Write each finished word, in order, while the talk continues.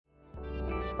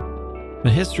The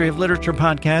History of Literature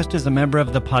podcast is a member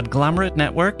of the Podglomerate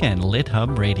Network and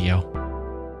LitHub Radio.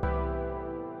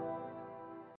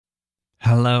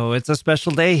 Hello, it's a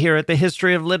special day here at the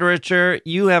History of Literature.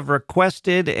 You have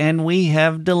requested and we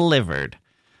have delivered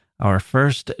our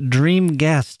first dream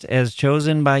guest as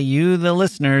chosen by you, the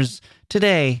listeners,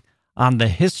 today on the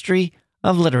History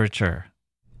of Literature.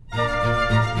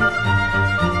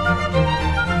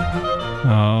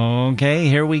 Okay,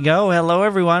 here we go. Hello,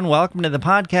 everyone. Welcome to the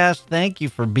podcast. Thank you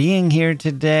for being here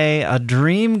today. A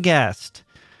dream guest.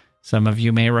 Some of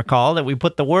you may recall that we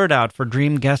put the word out for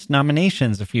dream guest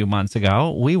nominations a few months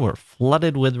ago. We were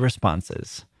flooded with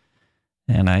responses.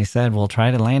 And I said we'll try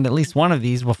to land at least one of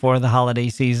these before the holiday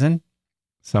season.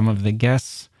 Some of the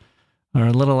guests are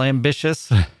a little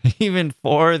ambitious, even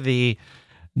for the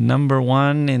number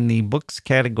one in the books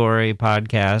category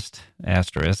podcast,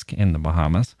 asterisk, in the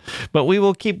Bahamas. But we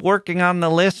will keep working on the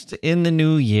list in the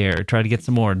new year. Try to get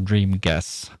some more dream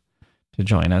guests to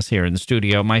join us here in the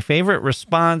studio. My favorite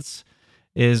response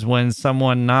is when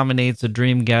someone nominates a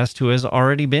dream guest who has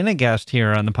already been a guest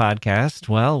here on the podcast.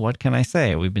 Well, what can I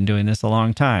say? We've been doing this a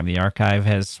long time. The archive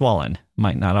has swollen.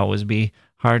 Might not always be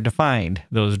hard to find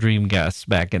those dream guests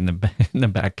back in the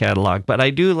back catalog. But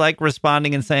I do like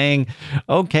responding and saying,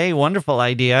 okay, wonderful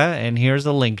idea, and here's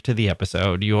a link to the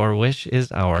episode. Your wish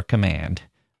is our command,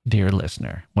 dear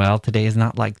listener. Well, today is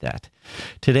not like that.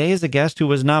 Today is a guest who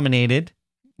was nominated,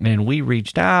 and we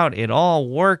reached out. It all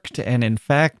worked, and in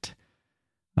fact,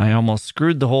 I almost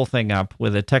screwed the whole thing up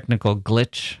with a technical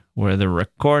glitch where the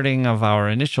recording of our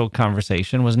initial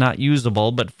conversation was not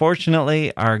usable, but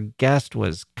fortunately, our guest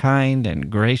was kind and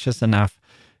gracious enough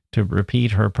to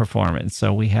repeat her performance,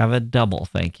 so we have a double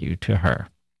thank you to her.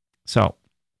 So,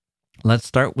 let's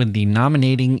start with the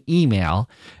nominating email,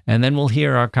 and then we'll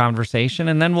hear our conversation,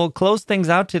 and then we'll close things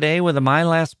out today with a My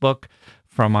Last Book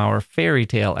from our fairy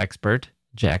tale expert,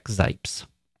 Jack Zipes.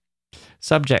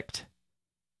 Subject: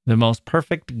 the most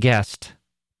perfect guest,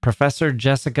 Professor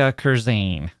Jessica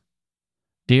Kirzane.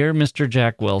 Dear Mr.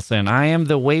 Jack Wilson, I am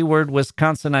the wayward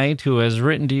Wisconsinite who has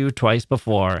written to you twice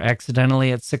before, accidentally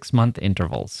at 6-month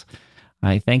intervals.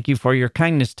 I thank you for your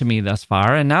kindness to me thus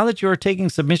far, and now that you are taking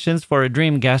submissions for a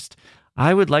dream guest,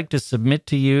 I would like to submit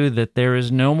to you that there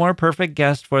is no more perfect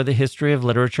guest for the History of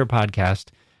Literature podcast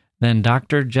than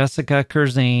Dr. Jessica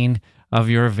Kirzane of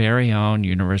your very own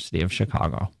University of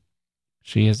Chicago.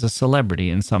 She is a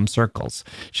celebrity in some circles.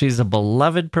 She's a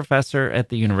beloved professor at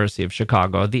the University of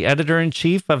Chicago, the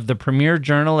editor-in-chief of the premier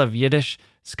journal of Yiddish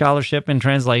scholarship and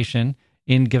translation,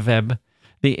 In Geveb,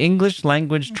 the English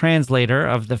language translator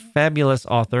of the fabulous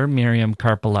author Miriam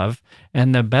Karpelov,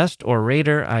 and the best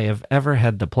orator I have ever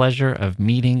had the pleasure of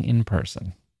meeting in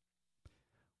person.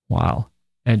 While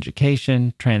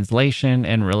education, translation,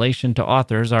 and relation to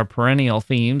authors are perennial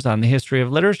themes on the History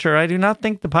of Literature, I do not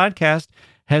think the podcast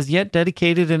has yet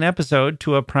dedicated an episode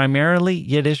to a primarily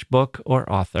Yiddish book or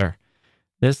author.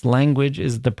 This language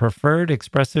is the preferred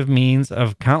expressive means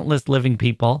of countless living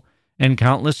people and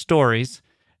countless stories,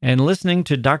 and listening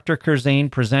to Dr.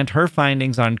 Kirzane present her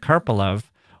findings on Karpelov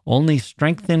only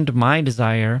strengthened my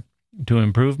desire to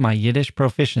improve my Yiddish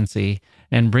proficiency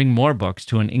and bring more books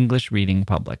to an English reading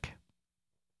public.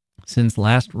 Since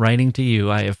last writing to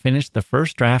you, I have finished the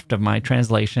first draft of my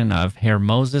translation of Herr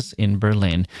Moses in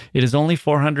Berlin. It is only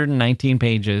 419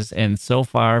 pages and so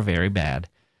far very bad.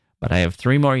 But I have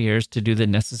 3 more years to do the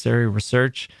necessary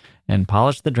research and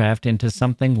polish the draft into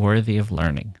something worthy of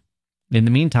learning. In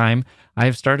the meantime, I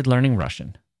have started learning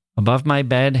Russian. Above my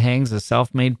bed hangs a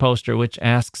self-made poster which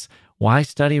asks, why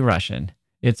study Russian?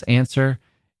 Its answer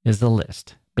is a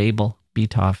list. Babel,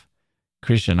 Beethoven,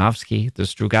 Krishanovsky, the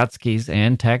Strugatskys,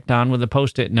 and tacked on with a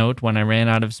post-it note when I ran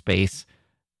out of space,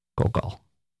 Gogol.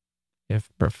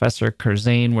 If Professor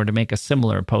Kirzane were to make a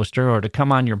similar poster or to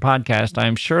come on your podcast, I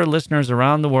am sure listeners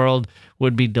around the world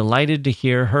would be delighted to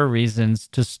hear her reasons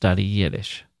to study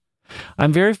Yiddish.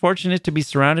 I'm very fortunate to be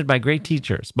surrounded by great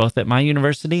teachers, both at my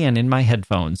university and in my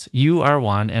headphones. You are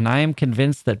one, and I am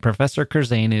convinced that Professor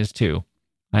Kirzane is too.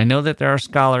 I know that there are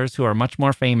scholars who are much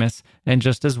more famous and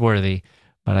just as worthy,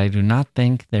 but I do not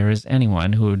think there is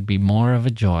anyone who would be more of a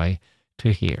joy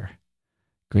to hear.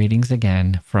 Greetings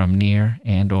again from near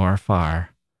and or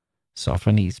far,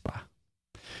 Sofonisba.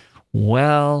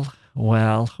 Well,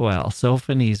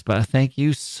 Sofonisba, thank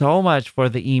you so much for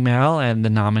the email and the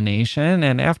nomination.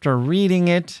 And after reading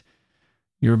it,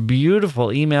 your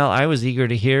beautiful email, I was eager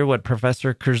to hear what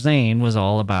Professor Kirzane was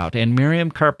all about, and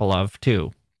Miriam Karpelov,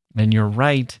 too. And you're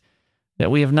right that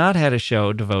we have not had a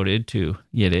show devoted to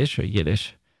Yiddish or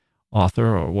Yiddish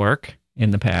author or work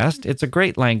in the past. It's a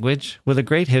great language with a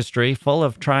great history, full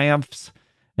of triumphs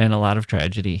and a lot of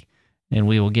tragedy. And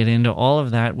we will get into all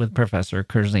of that with Professor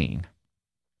Kirzane.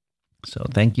 So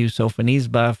thank you,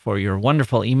 Sofonizba, for your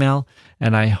wonderful email,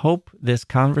 and I hope this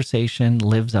conversation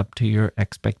lives up to your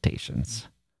expectations.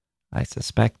 I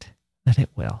suspect that it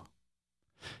will.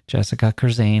 Jessica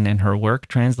Kirzane and her work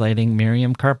translating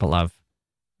Miriam Karpelov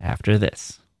after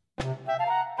this.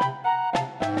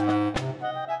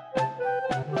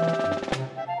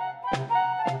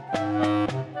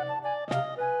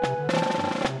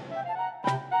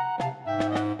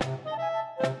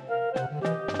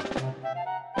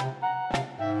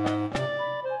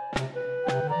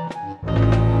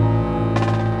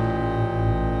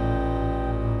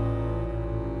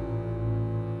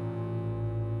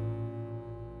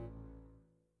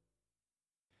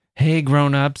 Hey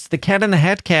grown-ups, the Cat in the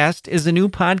Hat Cast is a new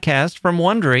podcast from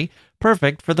Wondery,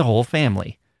 perfect for the whole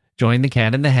family. Join the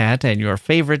Cat in the Hat and your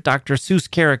favorite Dr. Seuss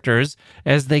characters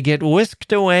as they get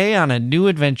whisked away on a new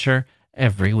adventure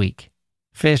every week.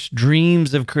 Fish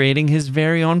dreams of creating his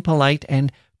very own polite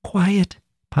and quiet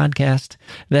podcast.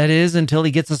 That is, until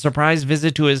he gets a surprise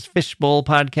visit to his Fishbowl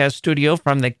podcast studio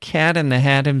from the Cat in the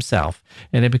Hat himself,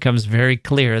 and it becomes very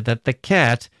clear that the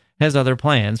cat has other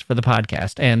plans for the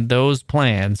podcast, and those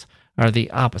plans are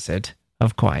the opposite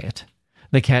of quiet.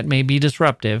 The cat may be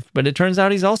disruptive, but it turns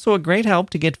out he's also a great help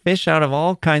to get Fish out of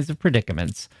all kinds of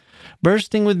predicaments.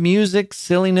 Bursting with music,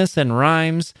 silliness, and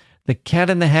rhymes, the Cat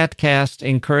in the Hat Cast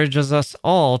encourages us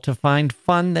all to find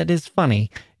fun that is funny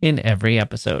in every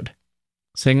episode.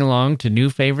 Sing along to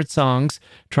new favorite songs,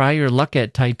 try your luck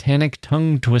at Titanic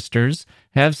tongue twisters,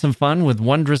 have some fun with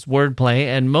wondrous wordplay,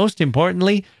 and most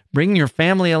importantly, bring your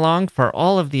family along for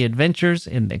all of the adventures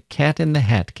in the Cat in the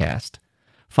Hat Cast.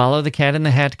 Follow the Cat in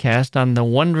the Hat Cast on the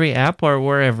Wondery app or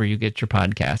wherever you get your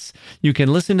podcasts. You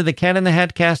can listen to the Cat in the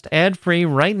Hat Cast ad-free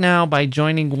right now by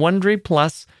joining Wondery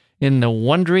Plus in the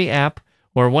Wondery app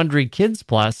or Wondery Kids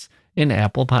Plus in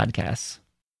Apple Podcasts.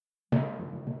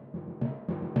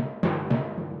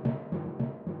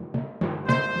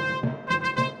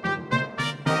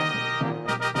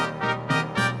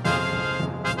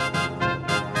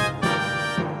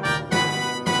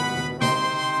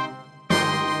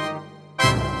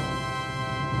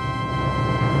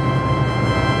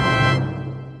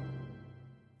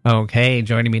 Okay,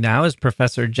 joining me now is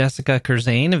Professor Jessica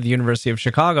Kirzane of the University of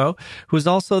Chicago, who is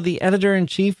also the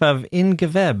editor-in-chief of In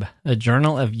Geweb, a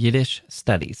journal of Yiddish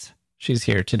studies. She's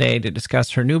here today to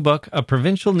discuss her new book, A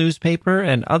Provincial Newspaper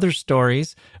and Other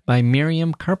Stories by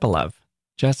Miriam Karpelov.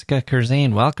 Jessica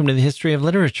Kirzane, welcome to the History of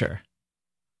Literature.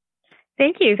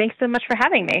 Thank you. Thanks so much for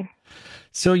having me.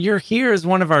 So you're here as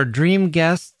one of our dream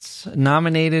guests,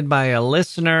 nominated by a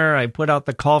listener. I put out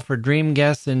the call for dream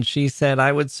guests, and she said,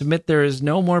 I would submit there is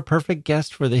no more perfect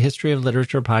guest for the History of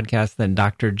Literature podcast than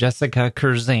Dr. Jessica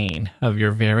Kirzane of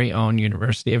your very own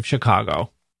University of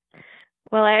Chicago.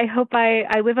 Well, I hope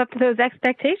I live up to those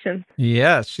expectations.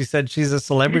 Yes, she said she's a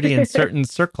celebrity in certain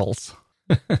circles.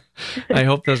 I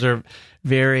hope those are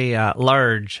very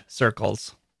large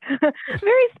circles.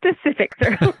 Very specific,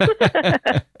 sir.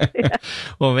 Yeah.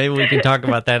 Well, maybe we can talk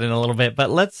about that in a little bit. But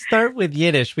let's start with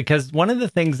Yiddish, because one of the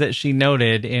things that she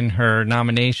noted in her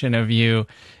nomination of you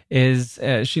is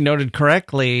she noted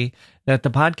correctly that the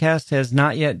podcast has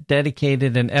not yet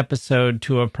dedicated an episode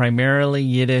to a primarily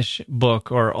Yiddish book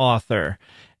or author.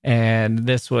 And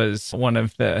this was one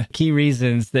of the key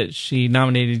reasons that she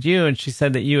nominated you. And she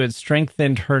said that you had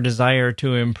strengthened her desire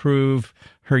to improve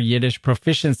her Yiddish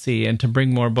proficiency and to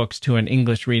bring more books to an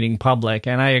English reading public.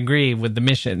 And I agree with the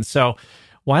mission. So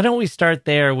why don't we start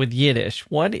there with Yiddish?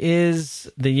 What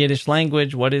is the Yiddish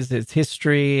language? What is its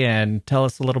history? And tell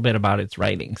us a little bit about its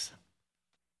writings.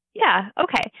 Yeah,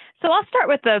 okay. So I'll start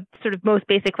with the sort of most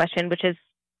basic question, which is,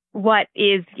 what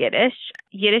is Yiddish?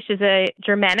 Yiddish is a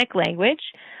Germanic language.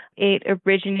 It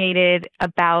originated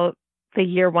about the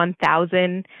year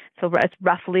 1000. So it's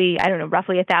roughly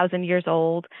 1,000 years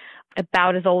old,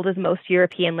 about as old as most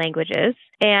European languages.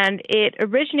 And it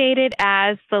originated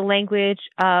as the language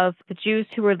of the Jews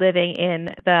who were living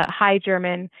in the High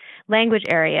German language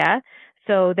area.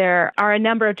 So there are a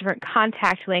number of different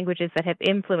contact languages that have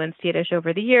influenced Yiddish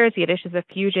over the years. Yiddish is a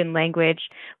fusion language,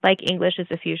 like English is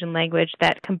a fusion language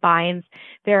that combines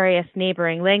various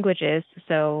neighboring languages.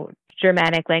 So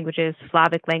Germanic languages,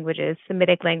 Slavic languages,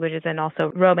 Semitic languages, and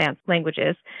also Romance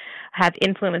languages have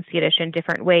influenced Yiddish in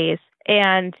different ways.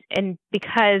 And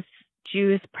because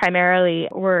Jews primarily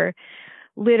were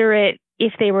literate,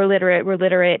 if they were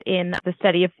literate in the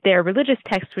study of their religious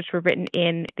texts, which were written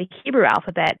in the Hebrew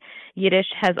alphabet. Yiddish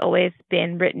has always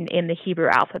been written in the Hebrew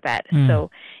alphabet.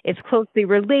 So it's closely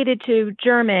related to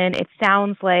German. It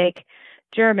sounds like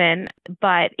German,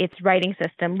 but its writing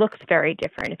system looks very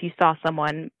different. If you saw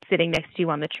someone sitting next to you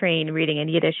on the train reading in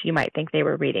Yiddish, you might think they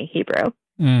were reading Hebrew.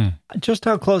 Just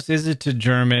how close is it to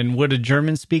German? Would a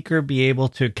German speaker be able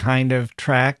to kind of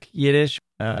track Yiddish?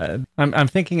 I'm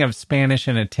thinking of Spanish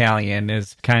and Italian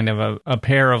as kind of a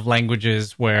pair of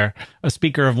languages where a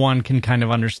speaker of one can kind of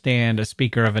understand a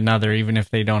speaker of another, even if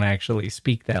they don't actually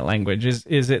speak that language.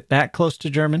 Is it that close to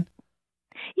German?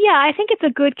 Yeah, I think it's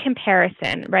a good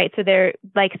comparison, right? So they're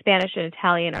like Spanish and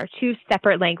Italian are two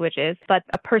separate languages, but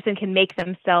a person can make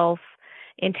themselves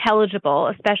intelligible,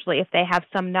 especially if they have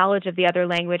some knowledge of the other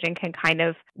language and can kind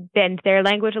of bend their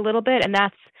language a little bit. And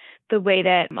that's the way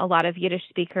that a lot of Yiddish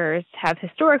speakers have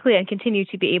historically and continue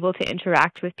to be able to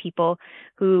interact with people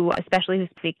who, especially who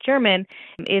speak German,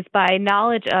 is by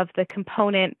knowledge of the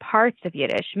component parts of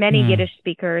Yiddish. Many Yiddish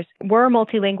speakers are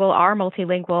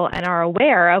multilingual, and are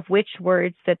aware of which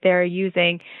words that they're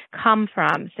using come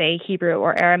from, say, Hebrew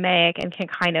or Aramaic, and can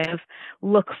kind of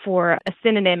look for a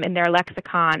synonym in their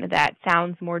lexicon that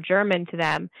sounds more German to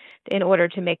them in order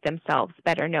to make themselves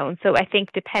better known. So I think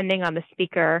depending on the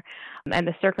speaker and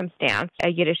the circumstance, a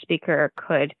Yiddish speaker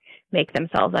could make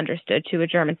themselves understood to a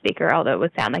German speaker, although it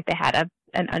would sound like they had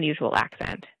an unusual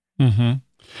accent. Mm-hmm.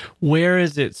 Where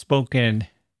is it spoken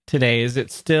today? Is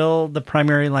it still the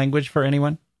primary language for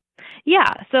anyone?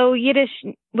 Yeah, so Yiddish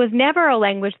was never a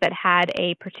language that had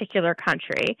a particular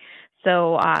country.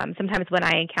 So sometimes when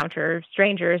I encounter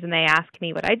strangers and they ask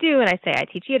me what I do and I say I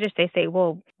teach Yiddish, they say,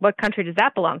 well, what country does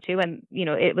that belong to? And,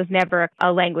 it was never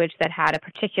a language that had a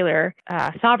particular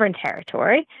sovereign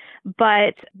territory.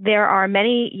 But there are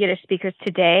many Yiddish speakers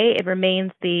today. It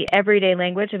remains the everyday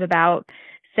language of about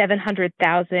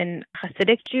 700,000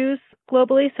 Hasidic Jews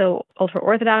globally, so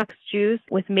ultra-Orthodox Jews,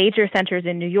 with major centers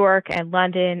in New York and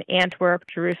London, Antwerp,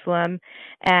 Jerusalem,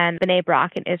 and Bnei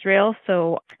Brak in Israel.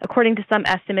 So according to some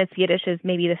estimates, Yiddish is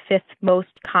maybe the fifth most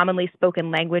commonly spoken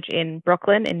language in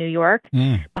Brooklyn, in New York,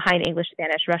 behind English,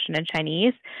 Spanish, Russian, and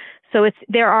Chinese. So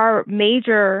there are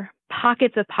major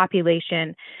pockets of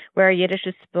population where Yiddish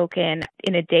is spoken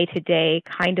in a day-to-day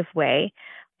kind of way.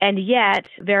 And yet,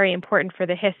 very important for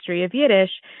the history of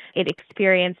Yiddish, it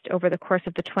experienced over the course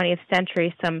of the 20th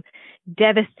century some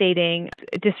devastating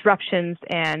disruptions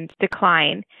and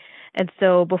decline. And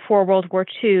so before World War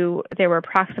II, there were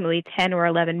approximately 10 or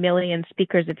 11 million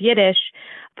speakers of Yiddish,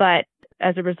 but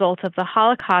as a result of the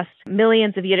Holocaust,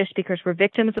 millions of Yiddish speakers were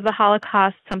victims of the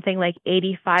Holocaust. Something like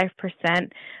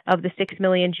 85% of the 6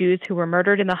 million Jews who were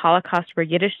murdered in the Holocaust were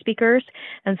Yiddish speakers.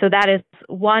 And so that is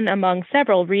one among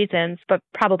several reasons, but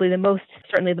probably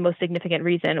certainly the most significant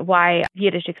reason why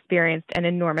Yiddish experienced an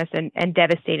enormous and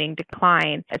devastating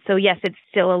decline. So yes, it's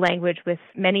still a language with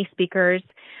many speakers,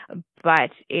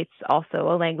 but it's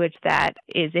also a language that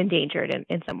is endangered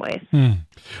in some ways.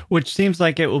 Which seems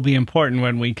like it will be important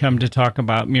when we come to talk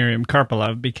about Miriam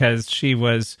Karpelov, because she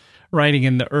was writing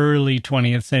in the early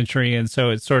 20th century, and so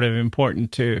it's sort of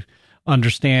important to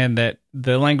understand that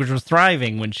the language was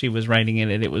thriving when she was writing in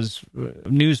it. It was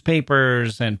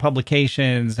newspapers and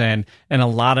publications and a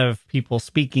lot of people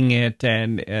speaking it,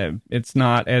 and it's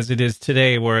not as it is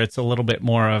today where it's a little bit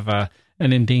more of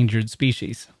an endangered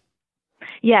species.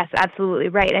 Yes, absolutely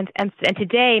right. And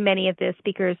today, many of the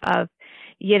speakers of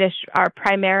Yiddish are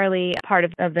primarily part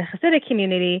of the Hasidic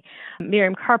community.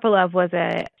 Miriam Karpelov was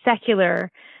a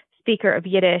secular speaker of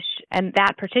Yiddish, and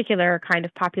that particular kind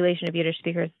of population of Yiddish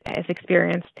speakers has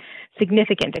experienced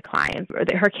significant declines.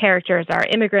 Her characters are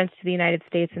immigrants to the United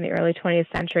States in the early 20th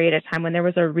century at a time when there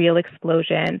was a real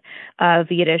explosion of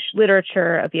Yiddish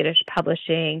literature, of Yiddish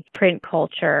publishing, print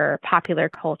culture, popular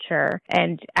culture.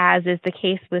 And as is the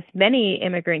case with many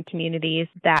immigrant communities,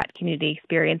 that community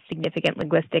experienced significant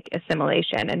linguistic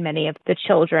assimilation, and many of the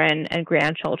children and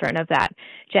grandchildren of that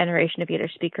generation of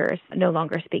Yiddish speakers no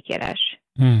longer speak Yiddish.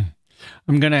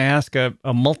 I'm going to ask a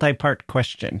multi-part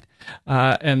question.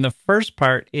 And the first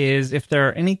part is if there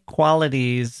are any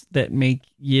qualities that make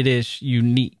Yiddish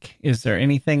unique. Is there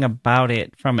anything about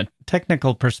it from a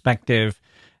technical perspective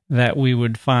that we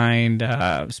would find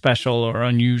special or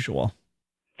unusual?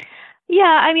 Yeah,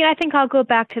 I think I'll go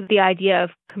back to the idea of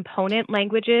component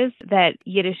languages, that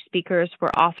Yiddish speakers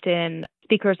were often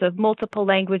speakers of multiple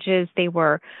languages. They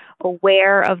were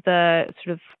aware of the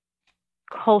sort of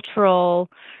cultural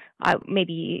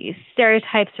maybe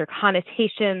stereotypes or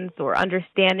connotations or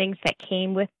understandings that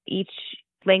came with each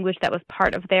language that was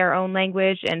part of their own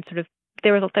language, and sort of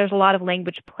there's a lot of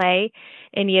language play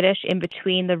in Yiddish in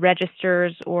between the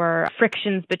registers or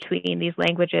frictions between these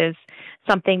languages.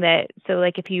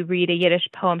 Like if you read a Yiddish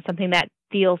poem, something that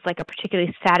feels like a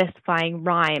particularly satisfying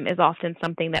rhyme is often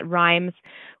something that rhymes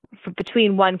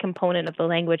between one component of the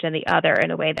language and the other in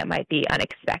a way that might be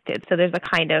unexpected. So there's a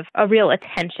kind of a real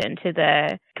attention to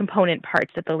the component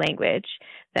parts of the language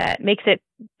that makes it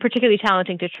particularly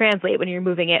challenging to translate when you're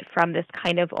moving it from this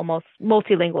kind of almost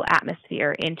multilingual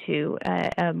atmosphere into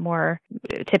a more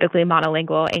typically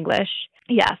monolingual English.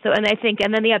 Yeah. So, and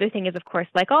then the other thing is, of course,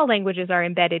 like all languages are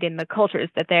embedded in the cultures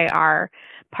that they are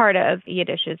part of.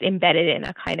 Yiddish is embedded in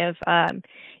a kind of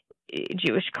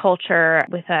Jewish culture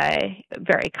with a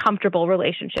very comfortable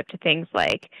relationship to things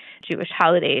like Jewish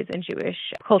holidays and Jewish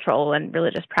cultural and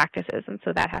religious practices. And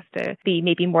so that has to be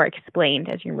maybe more explained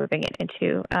as you're moving it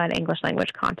into an English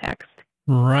language context.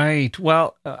 Right.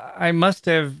 Well, I must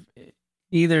have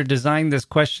either designed this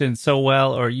question so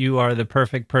well or you are the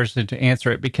perfect person to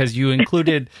answer it, because you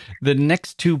included the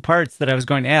next two parts that I was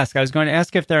going to ask. I was going to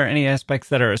ask if there are any aspects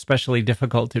that are especially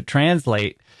difficult to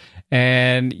translate.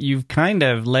 And you've kind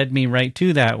of led me right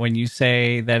to that when you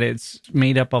say that it's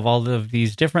made up of all of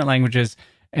these different languages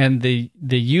and the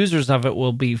users of it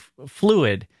will be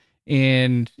fluid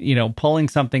in, pulling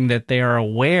something that they are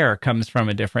aware comes from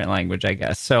a different language, I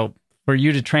guess. So for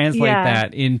you to translate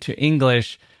that into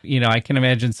English, I can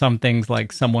imagine some things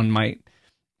like someone might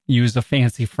use a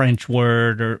fancy French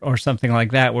word or something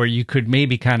like that where you could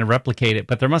maybe kind of replicate it.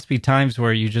 But there must be times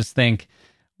where you just think,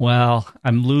 well,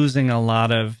 I'm losing a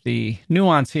lot of the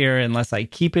nuance here unless I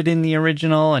keep it in the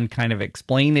original and kind of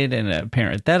explain it in a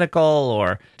parenthetical,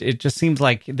 or it just seems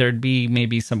like there'd be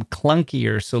maybe some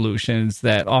clunkier solutions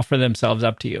that offer themselves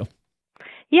up to you.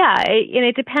 Yeah, and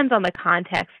it depends on the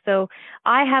context. So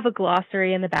I have a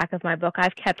glossary in the back of my book.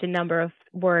 I've kept a number of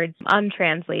words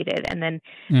untranslated, and then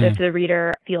if the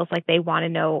reader feels like they want to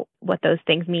know what those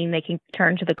things mean, they can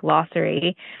turn to the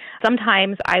glossary.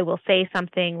 Sometimes I will say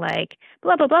something like,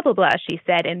 blah, blah, blah, blah, blah, she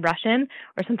said in Russian,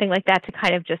 or something like that to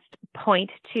kind of just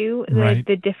point to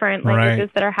the different languages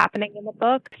that are happening in the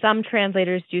book. Some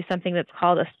translators do something that's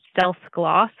called a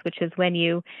self-gloss, which is when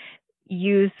you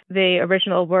use the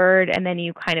original word and then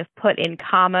you kind of put in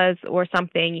commas or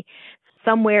something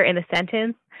somewhere in the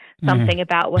sentence, something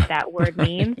about what that word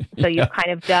means. So you've kind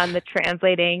of done the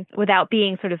translating without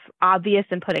being sort of obvious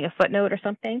and putting a footnote or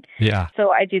something. Yeah.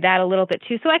 So I do that a little bit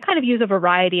too. So I kind of use a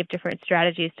variety of different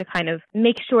strategies to kind of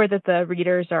make sure that the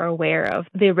readers are aware of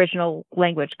the original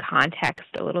language context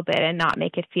a little bit and not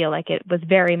make it feel like it was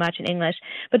very much in English.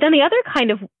 But then the other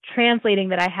kind of translating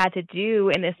that I had to do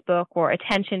in this book, or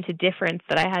attention to difference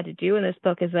that I had to do in this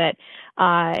book, is that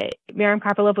Miriam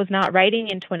Karpelov was not writing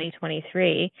in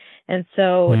 2023. And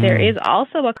so there is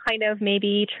also a kind of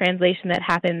maybe translation that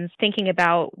happens thinking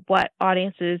about what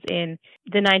audiences in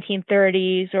the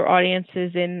 1930s or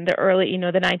audiences in the early,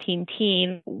 the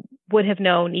 19-teens would have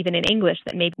known even in English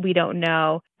that maybe we don't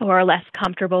know or are less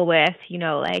comfortable with,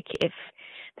 like if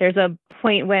there's a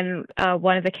point when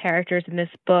one of the characters in this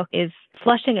book is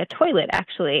flushing a toilet,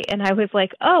 actually. And I was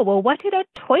like, oh, well, what did a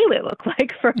toilet look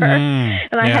like for her?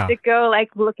 And I had to go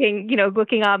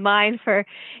looking online for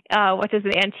what does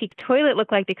an antique toilet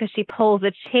look like, because she pulls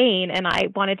a chain, and I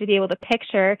wanted to be able to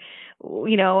picture,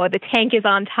 the tank is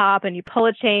on top and you pull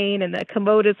a chain and the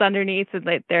commode is underneath, and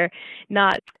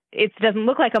it doesn't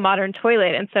look like a modern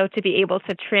toilet. And so to be able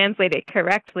to translate it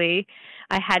correctly,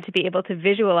 I had to be able to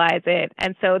visualize it.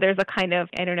 And so there's a kind of,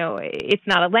 I don't know, it's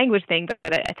not a language thing,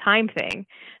 but a time thing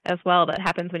as well that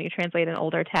happens when you translate an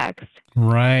older text.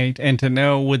 Right. And to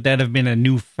know, would that have been a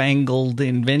newfangled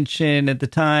invention at the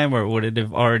time, or would it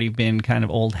have already been kind of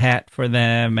old hat for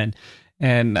them?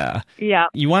 And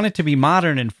you want it to be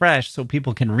modern and fresh so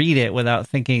people can read it without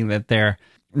thinking that they're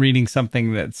reading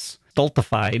something that's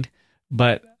stultified.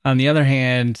 But on the other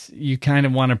hand, you kind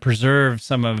of want to preserve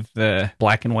some of the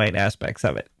black and white aspects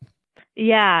of it.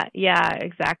 Yeah,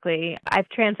 exactly. I've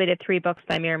translated 3 books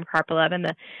by Miriam Karpelov, and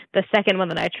the second one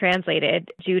that I translated,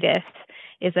 Judith,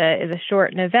 is a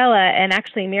short novella, and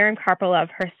actually Miriam Karpelov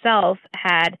herself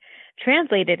had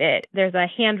translated it. There's a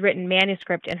handwritten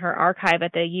manuscript in her archive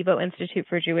at the YIVO Institute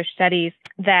for Jewish Studies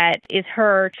that is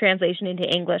her translation into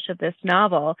English of this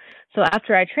novel. So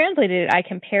after I translated it, I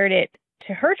compared it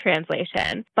to her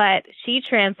translation, but she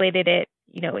translated it,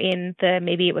 in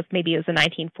maybe it was the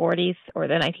 1940s or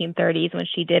the 1930s when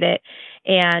she did it.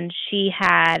 And she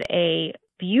had a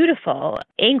beautiful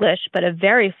English, but a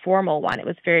very formal one. It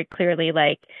was very clearly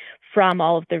from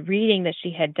all of the reading that she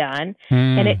had done.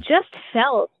 And it just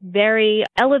felt very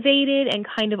elevated and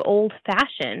kind of old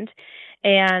fashioned.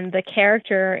 And the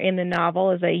character in the novel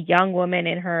is a young woman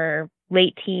in her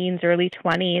late teens, early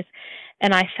 20s.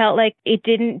 And I felt like it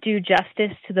didn't do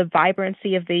justice to the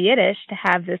vibrancy of the Yiddish to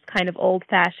have this kind of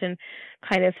old-fashioned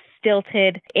kind of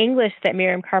stilted English that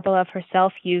Miriam Karpelov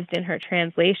herself used in her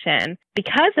translation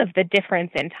because of the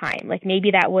difference in time. Like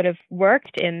maybe that would have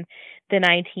worked in the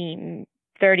 1930s,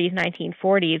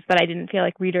 1940s, but I didn't feel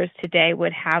like readers today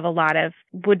would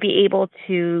be able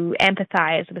to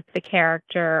empathize with the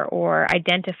character or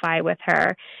identify with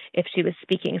her if she was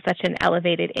speaking such an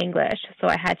elevated English. So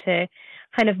I had to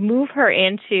kind of move her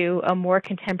into a more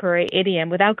contemporary idiom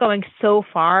without going so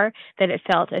far that it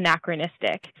felt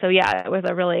anachronistic. So yeah, it was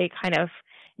a really kind of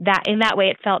that, in that way,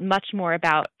 it felt much more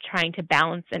about trying to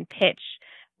balance and pitch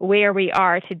where we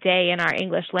are today in our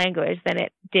English language than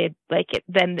it did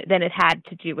than it had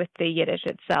to do with the Yiddish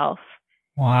itself.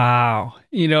 Wow.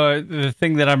 You know, the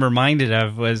thing that I'm reminded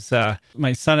of was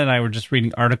my son and I were just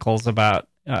reading articles about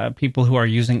people who are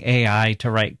using AI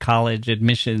to write college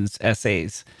admissions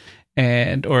essays,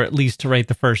 or at least to write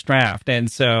the first draft.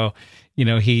 And so, you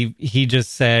know, he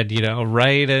just said, you know,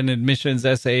 write an admissions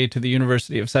essay to the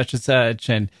University of such and such,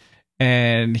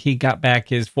 and he got back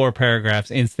his 4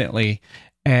 paragraphs instantly.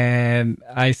 And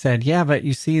I said, yeah, but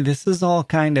you see, this is all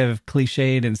kind of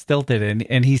cliched and stilted.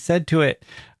 And he said to it,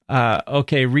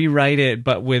 okay, rewrite it,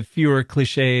 but with fewer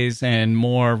cliches and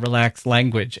more relaxed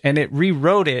language. And it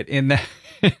rewrote it in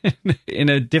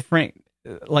a different,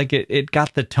 like it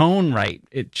got the tone right.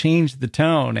 It changed the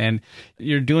tone, and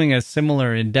you're doing a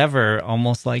similar endeavor,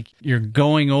 almost like you're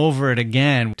going over it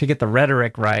again to get the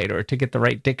rhetoric right or to get the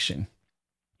right diction.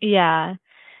 Yeah.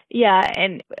 Yeah,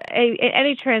 and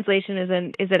any translation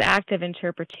is an act of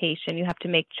interpretation. You have to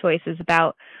make choices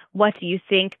about what do you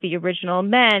think the original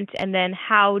meant, and then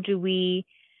how do we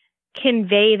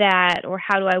convey that, or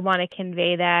how do I want to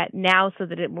convey that now so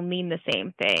that it will mean the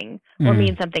same thing or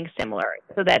mean something similar,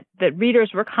 so that the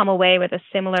readers will come away with a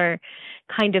similar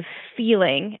kind of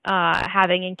feeling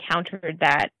having encountered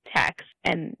that text.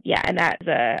 And yeah, and that's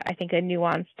I think a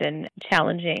nuanced and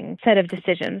challenging set of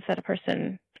decisions that a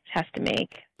person has to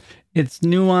make. It's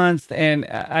nuanced, and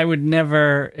I would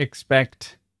never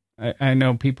expect, I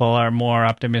know people are more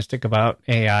optimistic about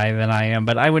AI than I am,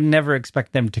 but I would never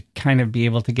expect them to kind of be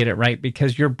able to get it right,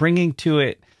 because you're bringing to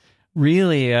it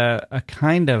really a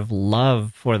kind of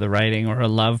love for the writing, or a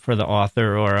love for the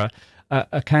author, or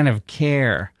a kind of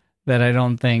care that I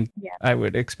don't think I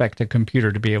would expect a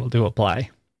computer to be able to apply.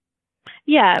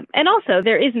 Yeah, and also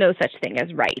there is no such thing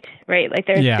as right? Like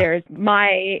there's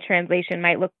my translation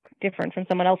might look different from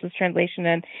someone else's translation,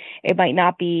 and it might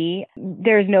not be,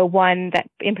 there's no one that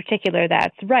in particular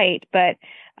that's right, but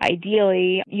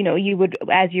ideally, you know, you would,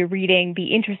 as you're reading,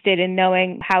 be interested in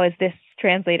knowing how is this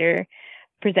translator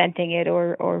presenting it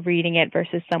or reading it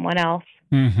versus someone else.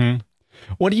 Mm-hmm.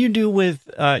 What do you do with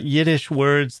Yiddish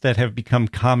words that have become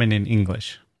common in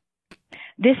English?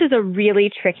 This is a really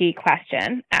tricky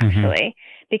question, actually,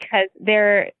 because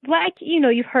they're like, you know,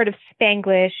 you've heard of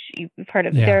Spanglish, you've heard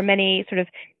of, there are many sort of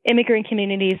immigrant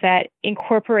communities that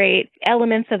incorporate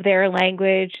elements of their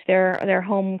language, their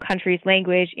home country's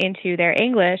language into their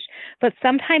English, but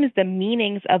sometimes the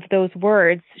meanings of those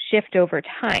words shift over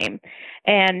time.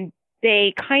 And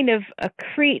they kind of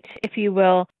accrete, if you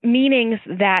will, meanings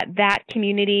that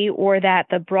community or that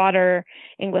the broader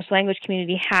English language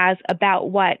community has about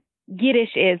what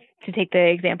Yiddish is, to take the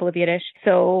example of Yiddish.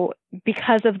 So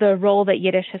because of the role that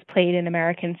Yiddish has played in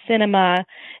American cinema,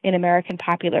 in American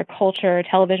popular culture,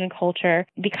 television culture,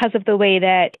 because of the way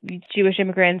that Jewish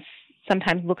immigrants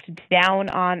sometimes looked down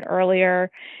on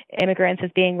earlier immigrants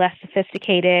as being less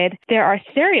sophisticated, there are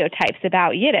stereotypes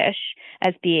about Yiddish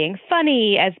as being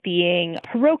funny, as being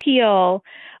parochial,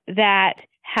 that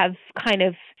have kind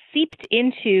of seeped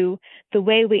into the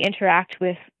way we interact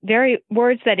with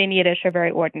words that in Yiddish are very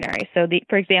ordinary. So,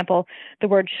 for example, the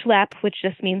word schlepp, which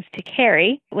just means to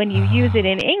carry, when you use it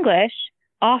in English,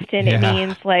 often it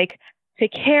means like to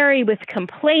carry with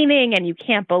complaining, and you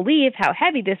can't believe how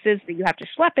heavy this is that you have to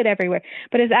schlep it everywhere.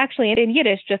 But it's actually in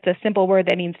Yiddish just a simple word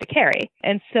that means to carry.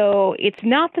 And so it's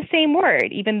not the same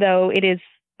word, even though it is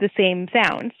the same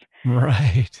sounds.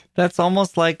 Right. That's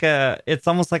almost like it's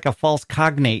almost like a false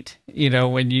cognate, you know,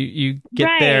 when you get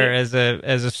there as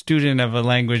a student of a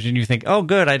language and you think, oh,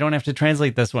 good, I don't have to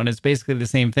translate this one. It's basically the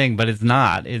same thing, but it's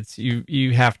not. It's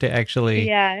you have to actually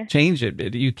change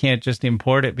it. You can't just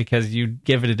import it because you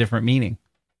give it a different meaning.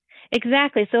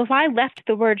 Exactly. So if I left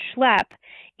the word schlep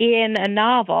in a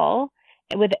novel,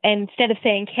 instead of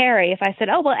saying carry, if I said,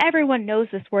 oh, well, everyone knows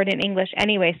this word in English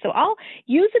anyway, so I'll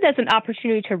use it as an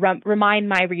opportunity to remind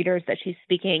my readers that she's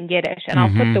speaking Yiddish, and I'll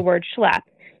put the word schlepp.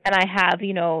 And I have,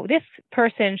 you know, this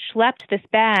person schlepped this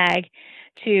bag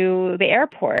to the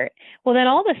airport. Well, then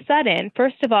all of a sudden,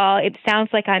 first of all, it sounds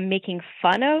like I'm making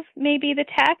fun of maybe the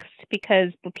text,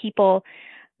 because the people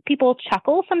People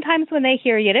chuckle sometimes when they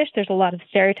hear Yiddish. There's a lot of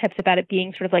stereotypes about it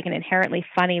being sort of like an inherently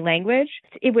funny language.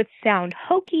 It would sound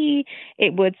hokey.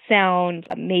 It would sound,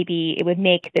 maybe it would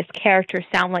make this character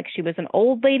sound like she was an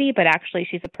old lady, but actually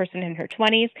she's a person in her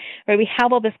 20s. Right? We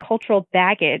have all this cultural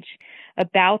baggage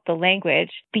about the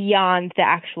language beyond the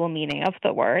actual meaning of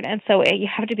the word. And so you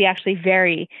have to be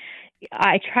actually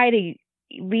I try to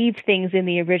leave things in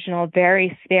the original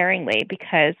very sparingly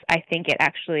because I think it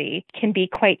actually can be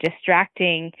quite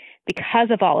distracting because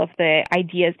of all of the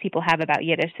ideas people have about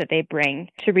Yiddish that they bring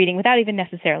to reading without even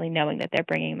necessarily knowing that they're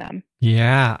bringing them.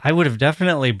 Yeah, I would have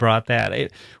definitely brought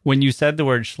that. When you said the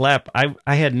word schlepp,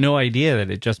 I had no idea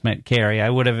that it just meant carry. I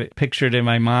would have pictured in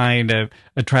my mind a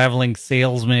traveling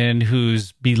salesman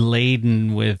who's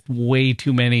beladen with way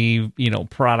too many,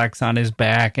 products on his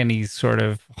back, and he's sort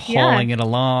of hauling it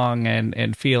along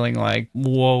and feeling like,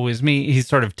 woe is me. He's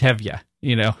sort of Tevye.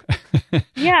 Yeah,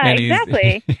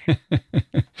 exactly.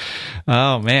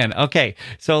 Oh, man. Okay.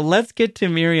 So let's get to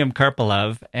Miriam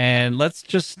Karpelov, and let's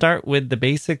just start with the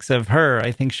basics of her.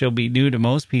 I think she'll be new to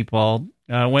most people.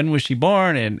 When was she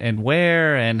born and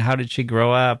where, and how did she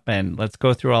grow up? And let's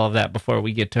go through all of that before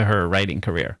we get to her writing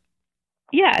career.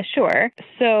 Yeah, sure.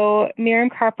 So Miriam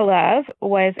Karpelov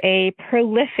was a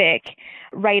prolific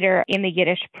writer in the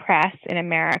Yiddish press in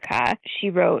America. She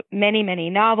wrote many, many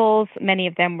novels. Many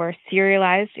of them were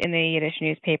serialized in the Yiddish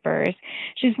newspapers.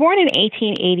 She was born in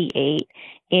 1888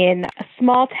 in a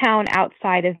small town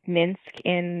outside of Minsk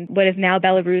in what is now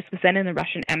Belarus, was then in the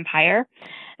Russian Empire.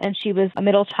 And she was a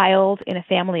middle child in a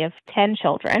family of 10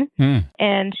 children.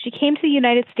 And she came to the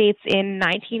United States in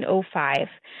 1905,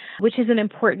 which is an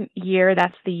important year.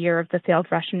 That's the year of the failed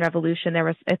Russian Revolution.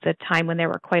 It's a time when there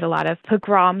were quite a lot of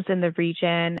pogroms in the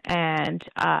region and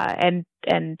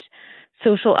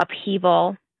social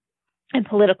upheaval and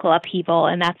political upheaval.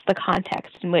 And that's the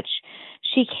context in which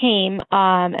she came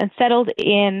and settled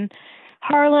in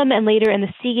Harlem and later in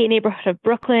the Seagate neighborhood of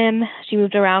Brooklyn. She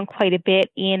moved around quite a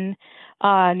bit in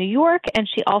New York, and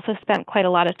she also spent quite a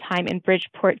lot of time in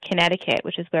Bridgeport, Connecticut,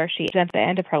 which is where she spent the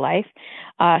end of her life.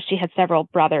 She had several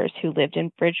brothers who lived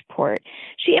in Bridgeport.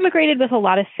 She immigrated with a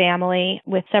lot of family,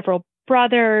 with several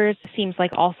brothers, seems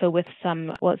like also with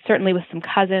certainly with some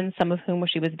cousins, some of whom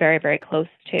she was very, very close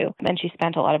to. And she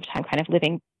spent a lot of time kind of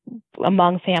living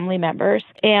among family members.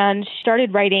 And she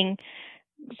started writing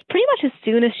pretty much as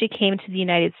soon as she came to the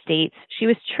United States. She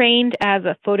was trained as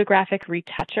a photographic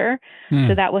retoucher.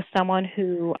 So that was someone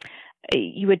who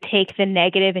you would take the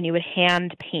negative and you would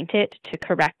hand paint it to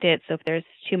correct it. So if there's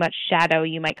too much shadow,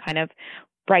 you might kind of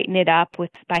brighten it up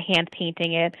by hand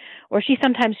painting it. Or she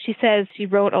says she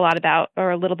wrote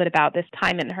a little bit about this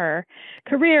time in her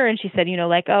career. And she said,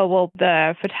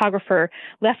 the photographer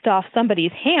left off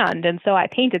somebody's hand. And so I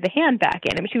painted the hand back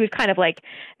in. I mean, she was kind of like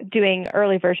doing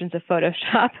early versions of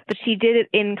Photoshop, but she did it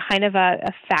in kind of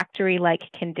a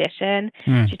factory-like condition.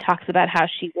 She talks about how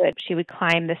she would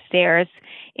climb the stairs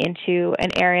into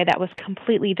an area that was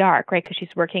completely dark, right? Because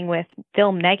she's working with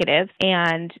film negatives,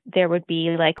 and there would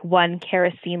be like one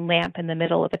kerosene lamp in the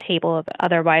middle of a table,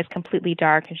 otherwise completely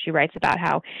dark. And she writes about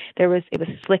how it was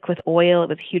slick with oil. It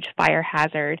was a huge fire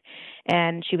hazard.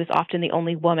 And she was often the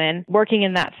only woman working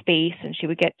in that space, and she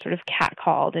would get sort of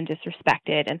catcalled and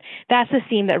disrespected. And that's a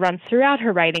theme that runs throughout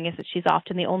her writing, is that she's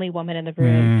often the only woman in the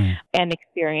room and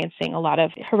experiencing a lot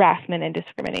of harassment and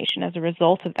discrimination as a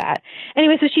result of that.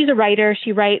 Anyway, so she's a writer.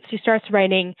 She starts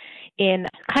writing in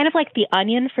kind of like the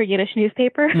Onion for Yiddish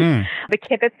newspaper, the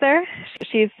Kibitzer.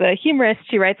 She's a humorist.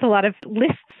 She writes a lot of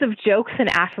lists of jokes and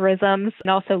aphorisms,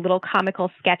 and also little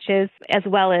comical sketches, as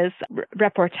well as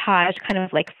reportage, kind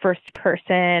of like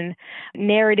first-person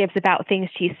narratives about things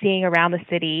she's seeing around the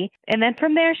city. And then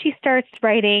from there, she starts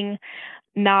writing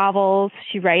novels.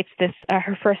 She writes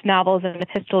her first novel is an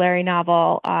epistolary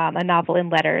novel, a novel in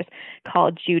letters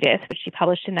called Judith, which she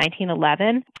published in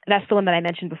 1911. That's the one that I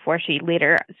mentioned before. She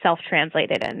later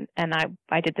self-translated, and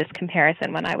I did this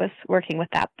comparison when I was working with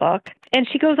that book. And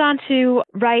she goes on to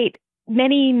write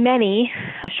many, many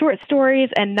short stories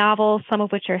and novels, some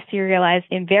of which are serialized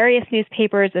in various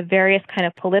newspapers of various kind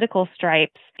of political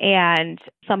stripes, and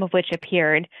some of which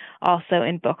appeared also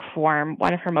in book form.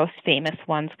 One of her most famous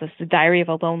ones was The Diary of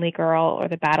a Lonely Girl, or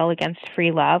The Battle Against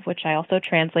Free Love, which I also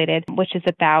translated, which is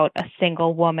about a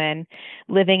single woman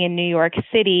living in New York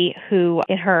City who,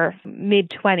 in her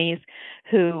mid-20s,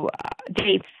 who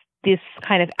dates this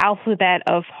kind of alphabet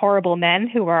of horrible men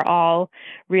who are all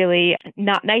really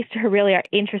not nice to her, really are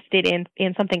interested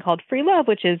in something called free love,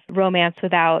 which is romance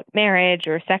without marriage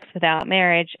or sex without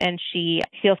marriage. And she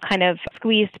feels kind of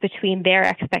squeezed between their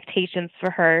expectations for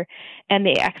her and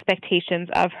the expectations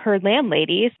of her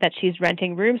landladies that she's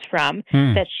renting rooms from,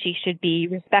 that she should be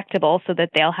respectable so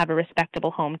that they'll have a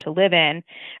respectable home to live in,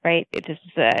 right? This is,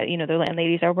 the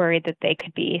landladies are worried that they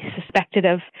could be suspected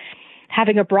of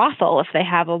having a brothel if they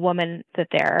have a woman that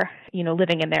they're,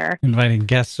 living in there. Inviting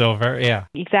guests over, yeah.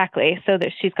 Exactly. So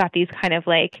that she's got these kind of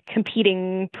like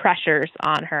competing pressures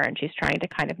on her, and she's trying to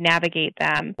kind of navigate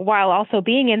them while also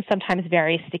being in sometimes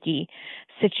very sticky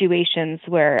situations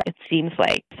where it seems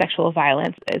like sexual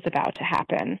violence is about to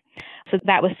happen. So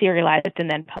that was serialized and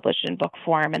then published in book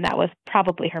form, and that was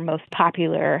probably her most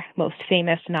popular, most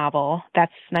famous novel.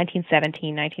 That's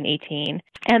 1917, 1918.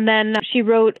 And then she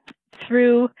wrote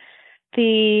through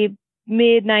the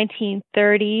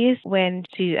mid-1930s when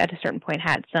she, at a certain point,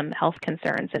 had some health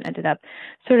concerns and ended up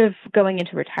sort of going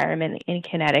into retirement in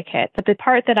Connecticut. But the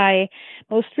part that I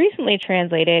most recently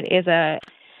translated is a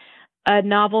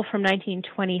novel from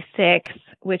 1926,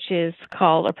 which is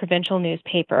called A Provincial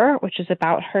Newspaper, which is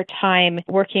about her time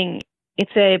working.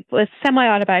 It's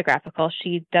semi-autobiographical.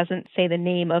 She doesn't say the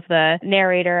name of the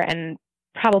narrator, and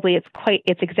probably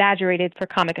it's exaggerated for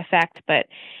comic effect, but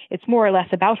it's more or less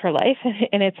about her life.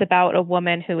 And it's about a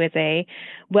woman who is a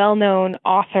well-known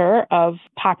author of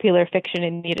popular fiction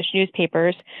in Yiddish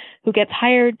newspapers who gets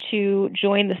hired to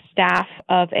join the staff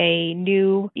of a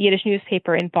new Yiddish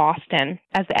newspaper in Boston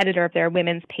as the editor of their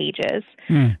women's pages,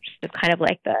 which is kind of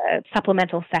like the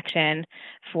supplemental section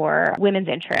for women's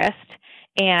interest.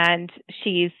 And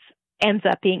she's ends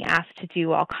up being asked to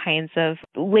do all kinds of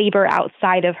labor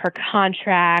outside of her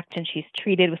contract, and she's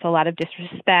treated with a lot of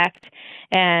disrespect.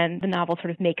 And the novel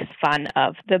sort of makes fun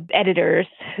of the editors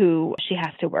who she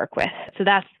has to work with. So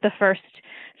that's the first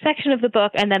section of the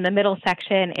book. And then the middle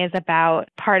section is about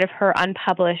part of her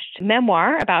unpublished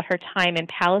memoir about her time in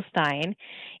Palestine.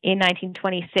 In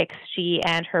 1926, she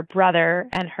and her brother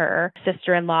and her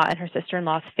sister-in-law and her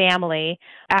sister-in-law's family,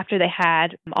 after they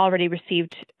had were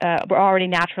already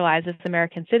naturalized as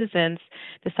American citizens,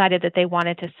 decided that they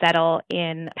wanted to settle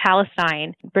in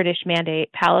Palestine, British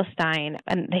Mandate Palestine,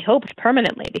 and they hoped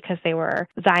permanently because they were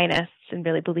Zionists and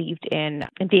really believed in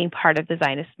being part of the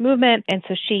Zionist movement. And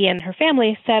so she and her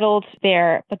family settled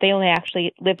there, but they only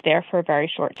actually lived there for a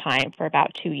very short time, for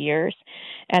about 2 years.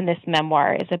 And this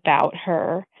memoir is about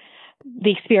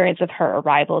the experience of her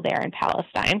arrival there in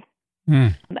Palestine.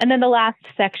 And then the last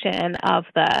section of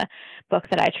the book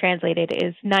that I translated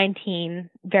is 19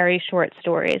 very short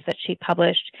stories that she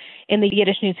published in the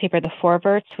Yiddish newspaper, The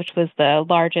Vorwärts, which was the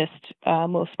largest,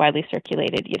 most widely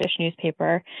circulated Yiddish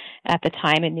newspaper at the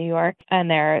time in New York. And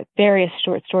there are various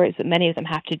short stories, but many of them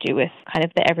have to do with kind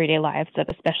of the everyday lives of,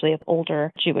 especially of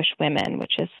older Jewish women,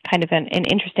 which is kind of an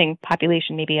interesting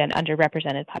population, maybe an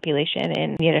underrepresented population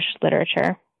in Yiddish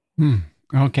literature.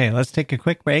 Okay, let's take a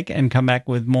quick break and come back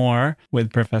with more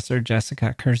with Professor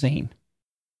Jessica Kirzane.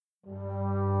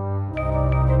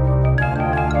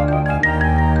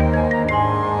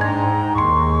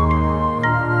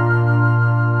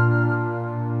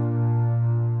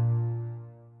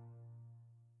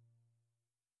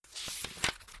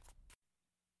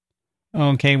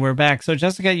 Okay, we're back. So,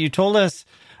 Jessica, you told us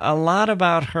a lot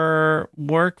about her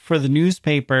work for the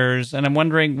newspapers, and I'm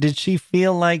wondering, did she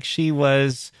feel like she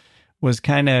was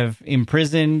kind of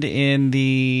imprisoned in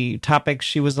the topics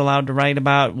she was allowed to write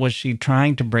about? Was she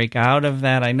trying to break out of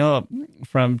that? I know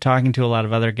from talking to a lot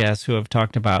of other guests who have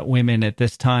talked about women at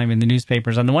this time in the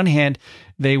newspapers, on the one hand,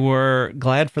 they were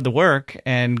glad for the work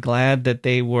and glad that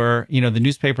they were, the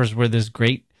newspapers were this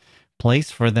great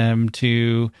place for them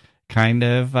to kind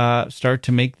of start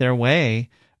to make their way.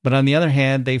 But on the other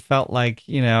hand, they felt like,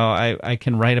 I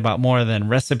can write about more than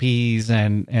recipes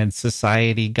and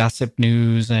society, gossip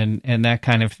news and that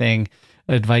kind of thing,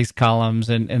 advice columns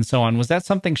and so on. Was that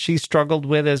something she struggled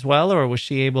with as well, or was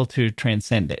she able to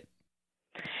transcend it?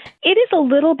 It is a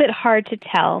little bit hard to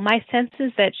tell. My sense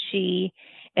is that she,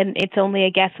 and it's only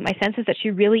a guess, my sense is that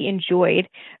she really enjoyed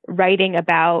writing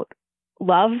about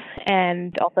love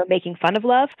and also making fun of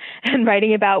love and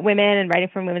writing about women and writing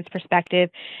from women's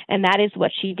perspective. And that is what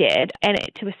she did. And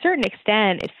to a certain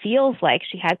extent, it feels like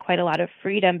she had quite a lot of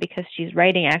freedom because she's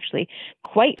writing actually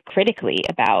quite critically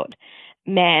about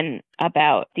men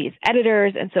about these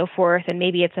editors and so forth. And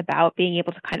maybe it's about being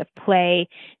able to kind of play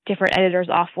different editors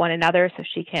off one another, so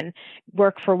she can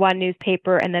work for one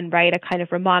newspaper and then write a kind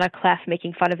of Ramona Clef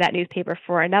making fun of that newspaper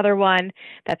for another one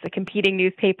that's a competing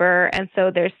newspaper. And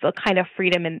so there's still kind of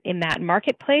freedom in that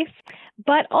marketplace.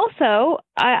 But also,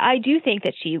 I do think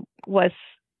that she was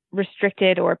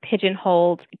restricted or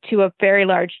pigeonholed to a very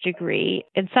large degree.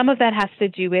 And some of that has to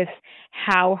do with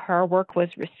how her work was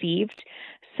received.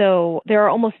 So there are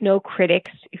almost no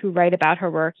critics who write about her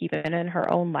work, even in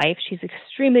her own life. She's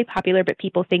extremely popular, but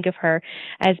people think of her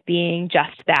as being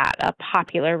just that, a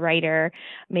popular writer,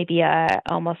 maybe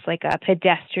almost like a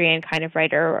pedestrian kind of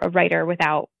writer, a writer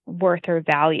without worth or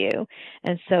value.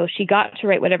 And so she got to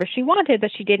write whatever she wanted,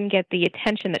 but she didn't get the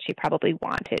attention that she probably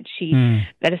wanted.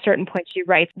 At a certain point, she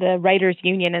writes the Writers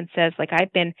Union and says, like,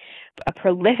 I've been a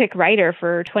prolific writer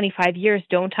for 25 years.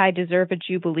 Don't I deserve a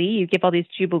jubilee? You give all these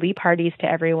jubilee parties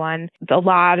to everyone. A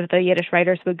lot of the Yiddish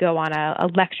writers would go on a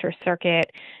lecture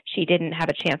circuit. She didn't have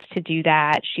a chance to do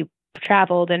that. She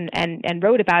traveled and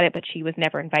wrote about it, but she was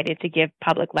never invited to give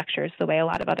public lectures the way a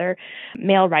lot of other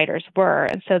male writers were.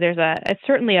 And so there's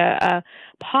certainly a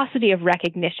paucity of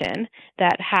recognition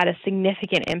that had a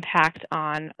significant impact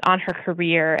on her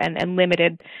career and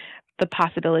limited the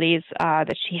possibilities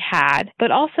that she had.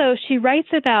 But also she writes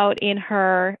about in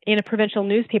a provincial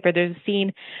newspaper, there's a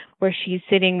scene where she's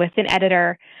sitting with an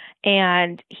editor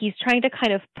and he's trying to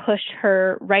kind of push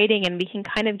her writing, and we can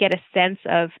kind of get a sense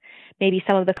of maybe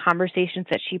some of the conversations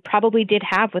that she probably did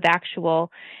have with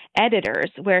actual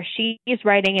editors, where she is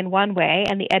writing in one way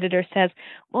and the editor says,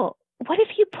 well, what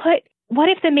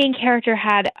if the main character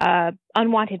had a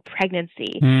unwanted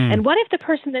pregnancy? And what if the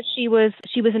person that she was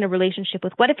in a relationship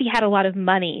with, what if he had a lot of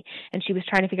money and she was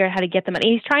trying to figure out how to get the money?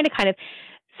 And he's trying to kind of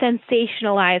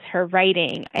sensationalize her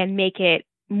writing and make it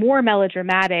more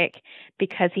melodramatic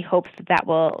because he hopes that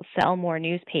will sell more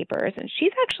newspapers. And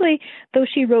she's actually, though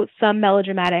she wrote some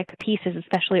melodramatic pieces,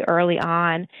 especially early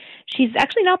on, she's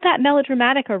actually not that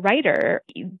melodramatic a writer,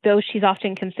 though she's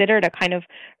often considered a kind of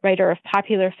writer of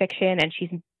popular fiction, and she's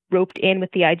roped in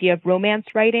with the idea of romance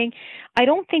writing. I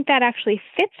don't think that actually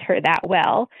fits her that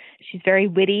well. She's very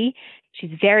witty,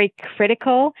 she's very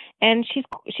critical, and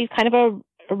she's kind of a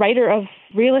writer of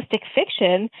realistic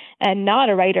fiction and not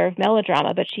a writer of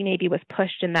melodrama, but she maybe was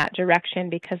pushed in that direction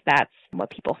because that's what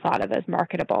people thought of as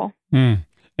marketable.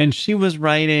 And she was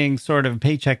writing sort of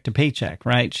paycheck to paycheck,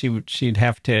 right? She'd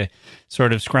have to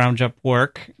sort of scrounge up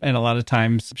work, and a lot of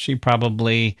times she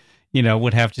probably,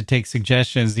 would have to take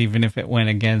suggestions even if it went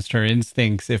against her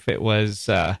instincts, if it was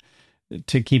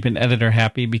to keep an editor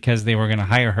happy because they were going to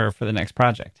hire her for the next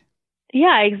project.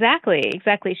 Yeah, exactly.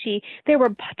 There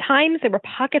were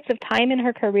pockets of time in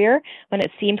her career when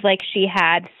it seemed like she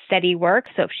had steady work.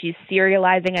 So if she's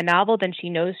serializing a novel, then she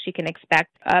knows she can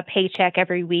expect a paycheck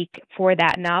every week for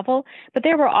that novel. But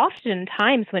there were often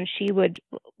times when she would,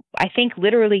 I think,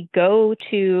 literally go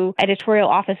to editorial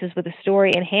offices with a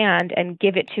story in hand and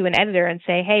give it to an editor and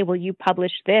say, hey, will you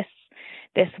publish this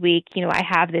week? I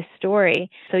have this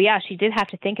story. So yeah, she did have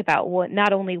to think about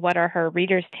not only what are her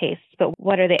readers' tastes, but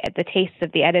what are the tastes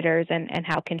of the editors, and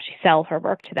how can she sell her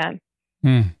work to them.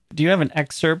 Do you have an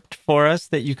excerpt for us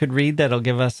that you could read that'll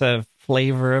give us a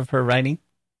flavor of her writing?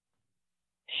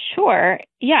 Sure.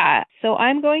 Yeah. So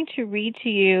I'm going to read to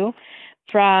you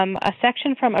from a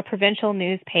section from a provincial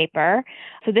newspaper.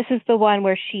 So this is the one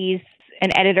where she's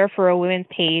an editor for a women's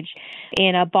page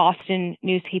in a Boston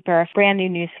newspaper, a brand new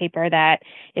newspaper that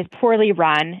is poorly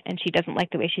run, and she doesn't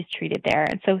like the way she's treated there.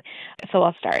 And so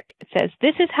I'll start. It says,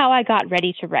 "This is how I got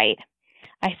ready to write.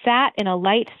 I sat in a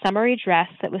light, summery dress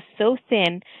that was so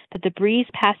thin that the breeze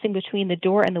passing between the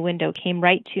door and the window came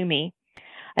right to me.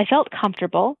 I felt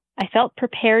comfortable. I felt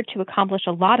prepared to accomplish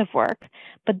a lot of work.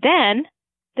 But then,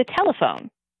 the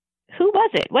telephone. Who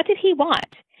was it? What did he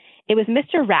want? It was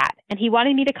Mr. Rat, and he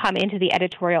wanted me to come into the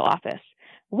editorial office.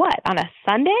 What, on a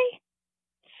Sunday?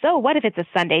 So what if it's a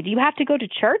Sunday? Do you have to go to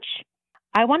church?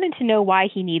 I wanted to know why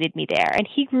he needed me there, and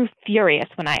he grew furious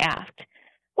when I asked.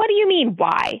 What do you mean,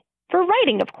 why? For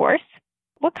writing, of course.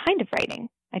 What kind of writing?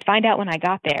 I'd find out when I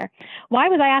got there. Why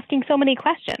was I asking so many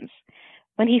questions?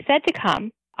 When he said to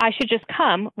come, I should just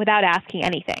come without asking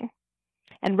anything.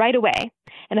 And right away.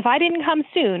 And if I didn't come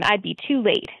soon, I'd be too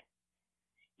late.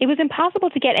 It was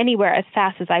impossible to get anywhere as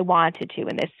fast as I wanted to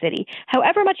in this city.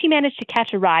 However much you manage to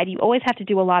catch a ride, you always have to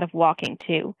do a lot of walking,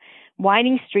 too.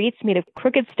 Winding streets made of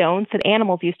crooked stones that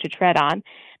animals used to tread on.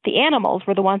 The animals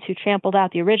were the ones who trampled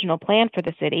out the original plan for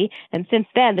the city, and since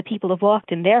then the people have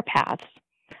walked in their paths.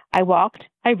 I walked,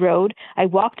 I rode, I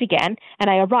walked again, and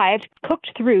I arrived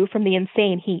cooked through from the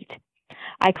insane heat.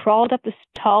 I crawled up the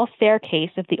tall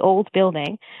staircase of the old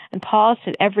building and paused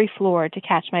at every floor to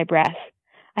catch my breath.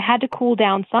 I had to cool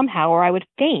down somehow or I would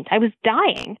faint. I was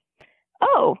dying.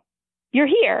 "Oh, you're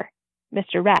here."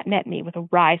 Mr. Rat met me with a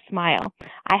wry smile.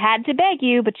 "I had to beg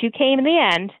you, but you came in the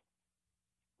end."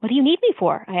 "What do you need me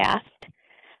for?" I asked.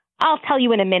 "I'll tell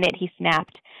you in a minute," he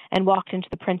snapped, and walked into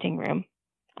the printing room.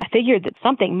 I figured that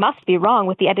something must be wrong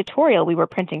with the editorial we were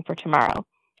printing for tomorrow.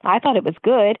 I thought it was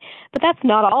good, but that's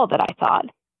not all that I thought.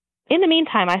 In the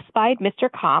meantime, I spied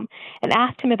Mr. Com and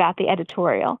asked him about the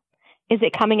editorial. "Is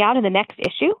it coming out in the next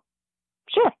issue?"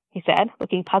 "Sure," he said,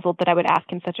 looking puzzled that I would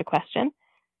ask him such a question.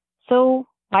 "So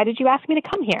why did you ask me to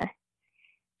come here?"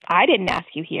 "I didn't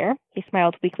ask you here," he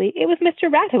smiled weakly. "It was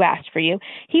Mr. Rat who asked for you.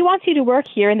 He wants you to work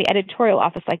here in the editorial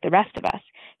office like the rest of us.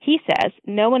 He says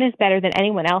no one is better than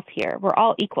anyone else here. We're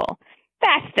all equal."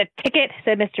 "That's the ticket,"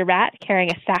 said Mr. Rat,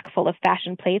 carrying a sack full of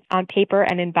fashion plates on paper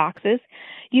and in boxes.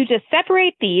 "You just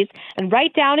separate these and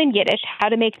write down in Yiddish how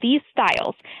to make these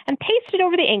styles and paste it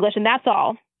over the English, and that's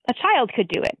all. A child could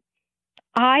do it."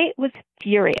 I was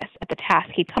furious at the task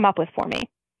he'd come up with for me.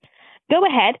 "Go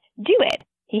ahead, do it."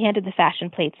 He handed the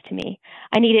fashion plates to me.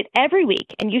 "I need it every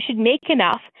week, and you should make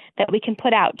enough that we can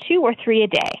put out 2 or 3 a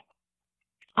day."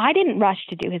 I didn't rush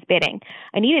to do his bidding.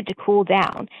 I needed to cool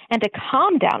down and to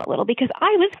calm down a little because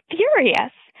I was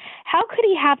furious. How could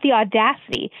he have the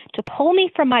audacity to pull me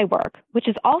from my work, which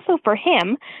is also for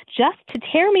him, just to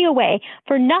tear me away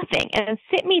for nothing and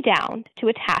sit me down to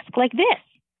a task like this?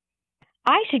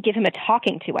 I should give him a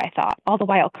talking to, I thought, all the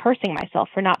while cursing myself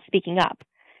for not speaking up.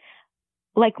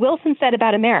 Like Wilson said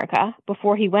about America,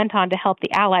 before he went on to help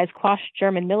the Allies quash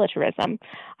German militarism,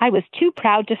 I was too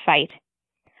proud to fight.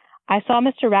 I saw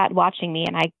Mr. Rat watching me,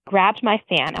 and I grabbed my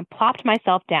fan and plopped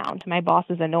myself down to my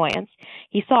boss's annoyance.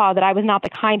 He saw that I was not the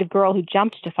kind of girl who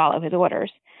jumped to follow his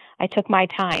orders. I took my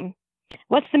time.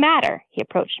 "What's the matter?" He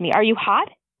approached me. "Are you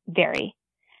hot?" "Very."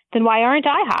 "Then why aren't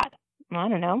I hot?" "I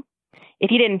don't know."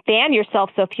 "If you didn't fan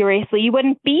yourself so furiously, you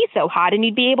wouldn't be so hot and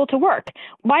you'd be able to work.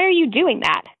 Why are you doing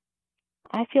that?"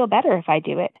 "I feel better if I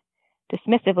do it."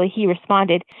 Dismissively, he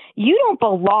responded, "You don't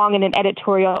belong in an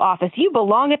editorial office. You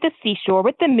belong at the seashore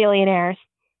with the millionaires."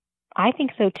 "I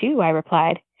think so, too," I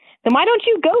replied. "Then why don't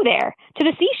you go there, to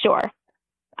the seashore?"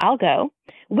 "I'll go."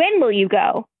 "When will you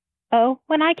go?" "Oh,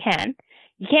 when I can."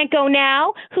 "You can't go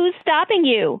now? Who's stopping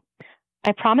you?"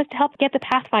 I promised to help get the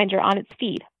Pathfinder on its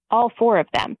feet, all 4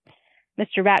 of them.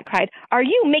 Mr. Rat cried, "Are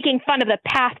you making fun of the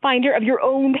Pathfinder of your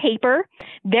own paper?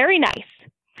 Very nice.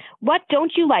 What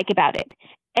don't you like about it?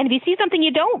 And if you see something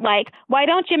you don't like, why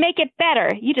don't you make it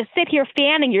better? You just sit here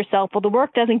fanning yourself while the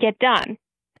work doesn't get done."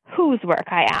 "Whose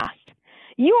work?" I asked.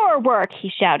 "Your work," he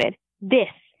shouted.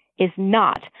 "This is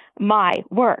not my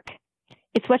work."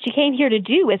 "It's what you came here to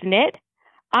do, isn't it?"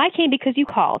 "I came because you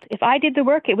called. If I did the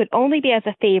work, it would only be as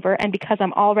a favor and because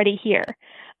I'm already here."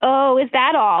 "Oh, is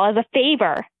that all? As a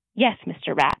favor?" "Yes,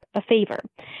 Mr. Rat, a favor."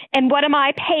 "And what am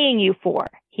I paying you for?"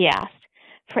 he asked.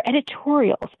 "For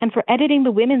editorials and for editing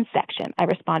the women's section," I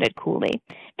responded coolly.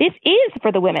 "This is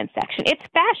for the women's section. It's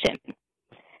fashion."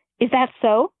 "Is that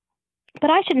so? But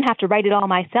I shouldn't have to write it all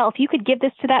myself. You could give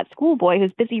this to that schoolboy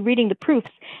who's busy reading the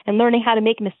proofs and learning how to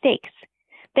make mistakes."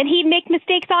 "Then he'd make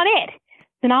mistakes on it."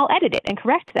 "Then I'll edit it and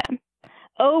correct them."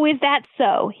 "Oh, is that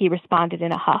so?" he responded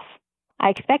in a huff. I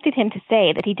expected him to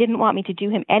say that he didn't want me to do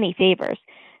him any favors,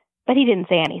 but he didn't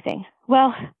say anything.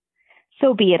 Well,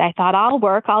 so be it, I thought. I'll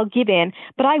work, I'll give in,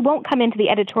 but I won't come into the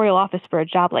editorial office for a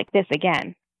job like this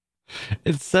again.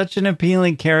 It's such an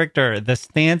appealing character, the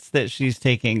stance that she's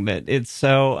taking, that it's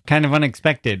so kind of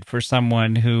unexpected for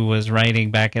someone who was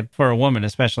writing for a woman,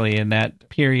 especially in that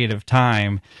period of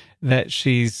time, that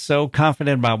she's so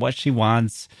confident about what she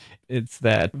wants. It's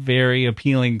that very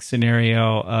appealing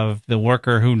scenario of the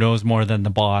worker who knows more than the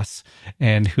boss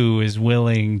and who is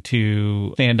willing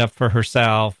to stand up for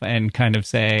herself and kind of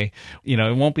say,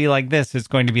 it won't be like this, it's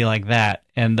going to be like that.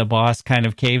 And the boss kind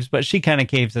of caves, but she kind of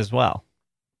caves as well.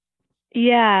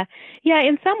 Yeah.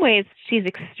 In some ways, she's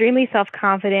extremely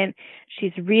self-confident.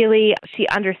 She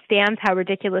understands how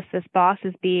ridiculous this boss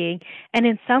is being. And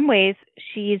in some ways,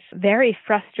 she's very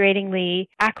frustratingly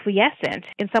acquiescent.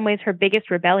 In some ways, her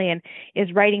biggest rebellion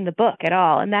is writing the book at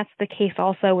all. And that's the case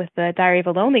also with the Diary of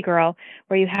a Lonely Girl,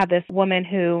 where you have this woman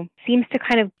who seems to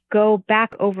kind of go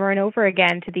back over and over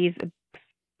again to these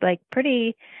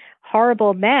pretty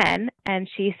horrible men, and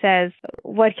she says,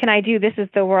 "What can I do? This is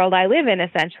the world I live in."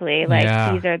 Essentially,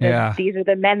 these are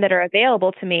the men that are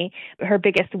available to me. Her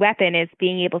biggest weapon is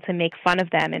being able to make fun of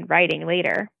them in writing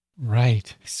later.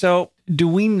 Right. So, do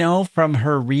we know from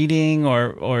her reading,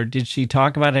 or did she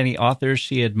talk about any authors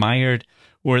she admired,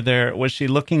 Was she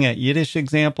looking at Yiddish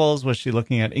examples? Was she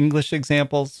looking at English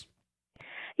examples?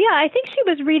 Yeah, I think she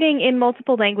was reading in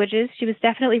multiple languages. She was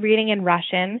definitely reading in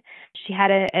Russian. She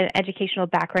had an educational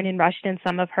background in Russian, and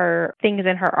some of her things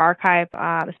in her archive,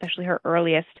 especially her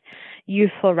earliest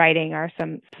youthful writing, are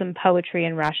some poetry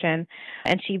in Russian.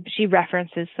 And she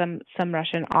references some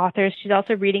Russian authors. She's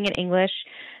also reading in English.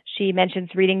 She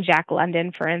mentions reading Jack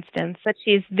London, for instance. But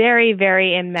she's very,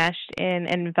 very enmeshed and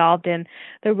involved in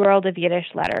the world of Yiddish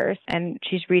letters. And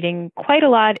she's reading quite a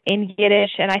lot in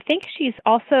Yiddish. And I think she's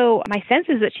also, my sense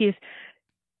is that she's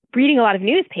reading a lot of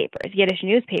newspapers, Yiddish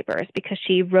newspapers, because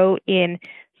she wrote in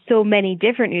so many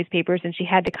different newspapers and she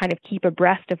had to kind of keep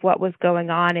abreast of what was going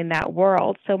on in that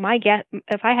world. So my guess,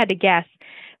 if I had to guess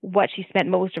what she spent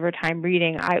most of her time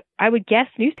reading, I would guess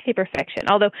newspaper fiction,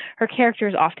 although her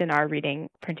characters often are reading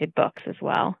printed books as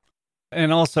well.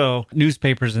 And also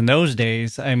newspapers in those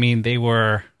days, I mean,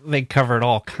 they covered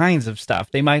all kinds of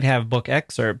stuff. They might have book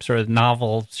excerpts or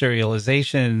novel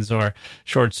serializations or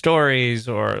short stories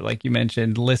or, like you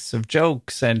mentioned, lists of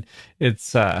jokes. And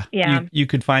it's, you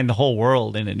could find the whole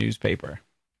world in a newspaper.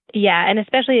 Yeah, and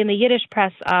especially in the Yiddish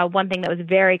press, one thing that was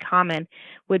very common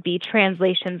would be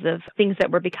translations of things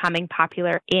that were becoming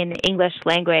popular in English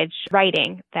language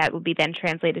writing that would be then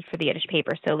translated for the Yiddish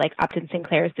paper. So like Upton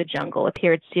Sinclair's The Jungle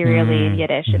appeared serially in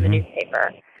Yiddish in the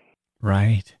newspaper.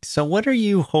 Right. So what are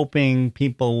you hoping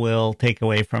people will take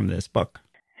away from this book?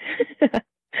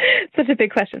 Such a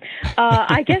big question.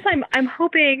 I guess I'm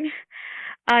hoping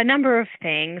a number of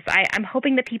things. I'm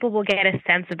hoping that people will get a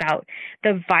sense about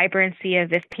the vibrancy of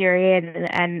this period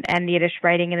and Yiddish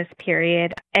writing in this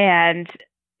period. And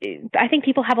I think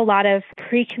people have a lot of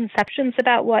preconceptions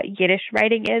about what Yiddish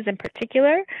writing is in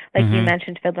particular. Like you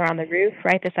mentioned Fiddler on the Roof,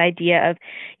 right? This idea of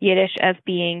Yiddish as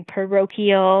being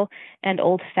parochial and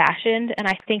old-fashioned. And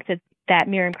I think that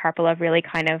Miriam Karpelov really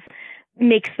kind of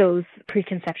makes those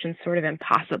preconceptions sort of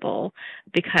impossible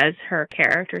because her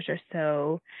characters are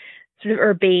so sort of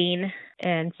urbane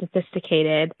and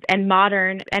sophisticated and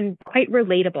modern and quite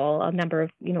relatable. A number of,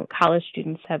 college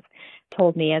students have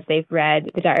told me as they've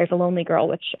read The Diary of a Lonely Girl,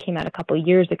 which came out a couple of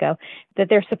years ago, that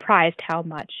they're surprised how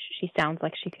much she sounds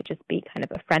like she could just be kind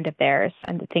of a friend of theirs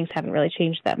and that things haven't really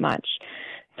changed that much.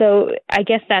 So I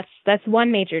guess that's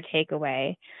one major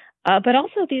takeaway. But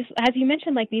also these, as you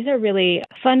mentioned, like these are really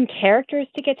fun characters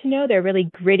to get to know. They're really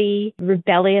gritty,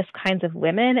 rebellious kinds of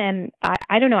women. And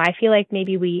I don't know, I feel like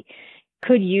maybe we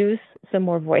could use some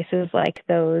more voices like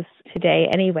those today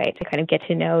anyway to kind of get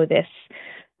to know this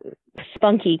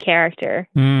spunky character.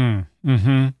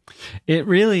 It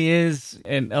really is,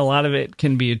 and a lot of it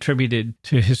can be attributed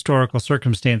to historical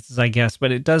circumstances, I guess,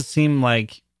 but it does seem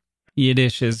like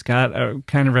Yiddish has got a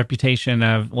kind of reputation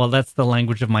of, well, that's the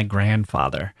language of my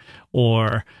grandfather.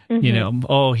 Or,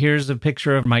 here's a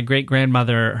picture of my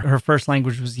great-grandmother. Her first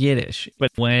language was Yiddish.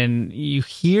 But when you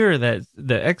hear that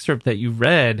the excerpt that you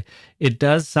read, it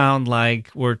does sound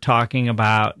like we're talking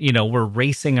about, we're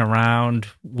racing around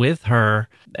with her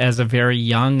as a very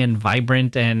young and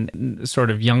vibrant and sort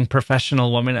of young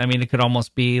professional woman. I mean, it could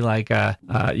almost be like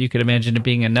you could imagine it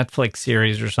being a Netflix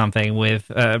series or something with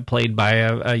played by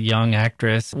a young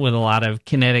actress with a lot of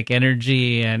kinetic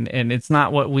energy. And it's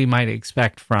not what we might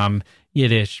expect from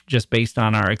Yiddish just based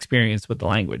on our experience with the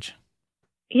language.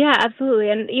 Yeah, absolutely.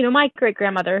 And, my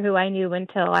great-grandmother, who I knew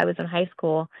until I was in high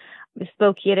school,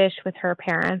 spoke Yiddish with her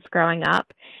parents growing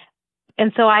up.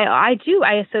 And so I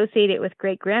associate it with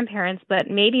great-grandparents, but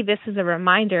maybe this is a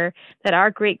reminder that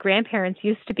our great-grandparents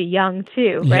used to be young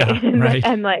too, right? Yeah, right.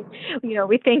 And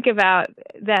we think about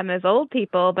them as old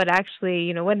people, but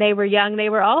actually, when they were young, they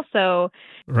were also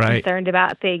concerned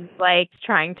about things like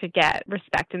trying to get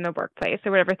respect in the workplace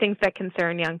or whatever, things that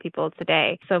concern young people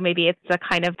today. So maybe it's a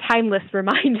kind of timeless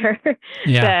reminder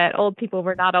that old people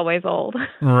were not always old.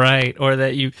 Right. Or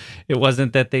that it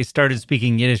wasn't that they started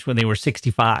speaking Yiddish when they were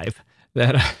 65.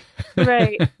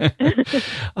 Right.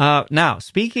 Now,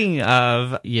 speaking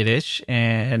of Yiddish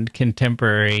and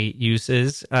contemporary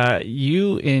uses,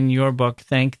 you in your book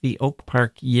thank the Oak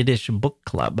Park Yiddish Book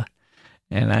Club.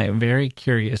 And I am very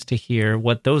curious to hear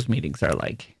what those meetings are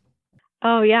like.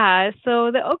 Oh, yeah.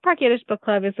 So the Oak Park Yiddish Book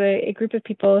Club is a group of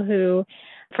people who,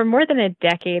 for more than a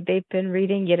decade, they've been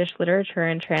reading Yiddish literature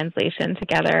and translation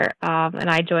together. And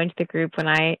I joined the group when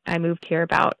I moved here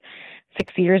about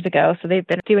 6 years ago. So they've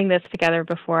been doing this together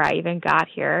before I even got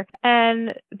here.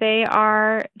 And they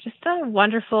are just a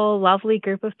wonderful, lovely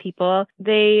group of people.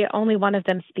 Only one of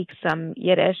them speaks some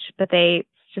Yiddish, but they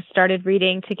just started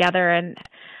reading together and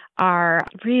are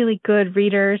really good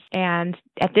readers. And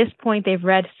at this point, they've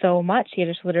read so much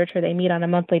Yiddish literature. They meet on a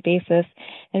monthly basis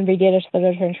and read Yiddish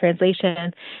literature and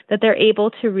translation that they're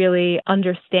able to really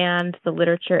understand the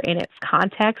literature in its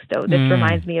context. Oh, this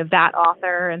reminds me of that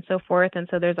author and so forth. And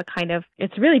so there's a kind of,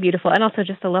 it's really beautiful and also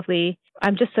just a lovely,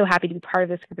 I'm just so happy to be part of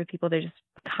this group of people. They're just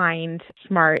kind,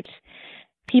 smart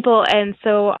people. And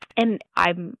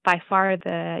I'm by far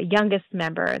the youngest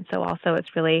member. And so also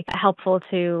it's really helpful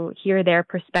to hear their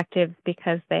perspectives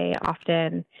because they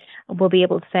often will be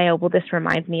able to say, oh, well, this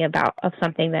reminds me of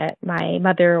something that my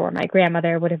mother or my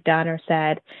grandmother would have done or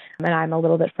said. And I'm a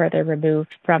little bit further removed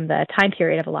from the time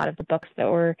period of a lot of the books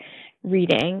that we're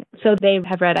reading. So they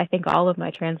have read, I think, all of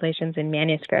my translations in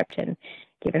manuscript and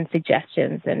given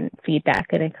suggestions and feedback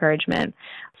and encouragement.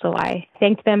 So I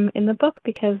thank them in the book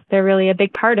because they're really a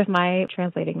big part of my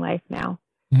translating life now.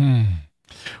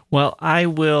 Well, I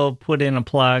will put in a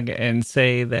plug and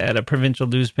say that A Provincial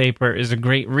Newspaper is a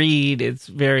great read. It's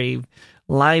very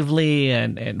lively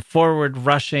and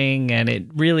forward-rushing, and it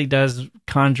really does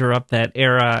conjure up that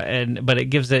era, but it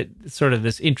gives it sort of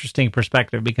this interesting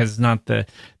perspective because it's not the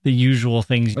usual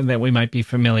things that we might be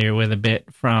familiar with a bit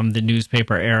from the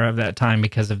newspaper era of that time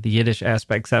because of the Yiddish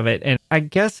aspects of it. And I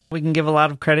guess we can give a lot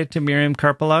of credit to Miriam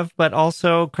Karpelov, but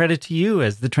also credit to you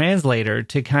as the translator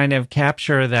to kind of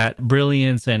capture that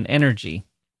brilliance and energy.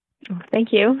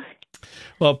 Thank you.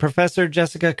 Well, Professor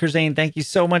Jessica Kirzane, thank you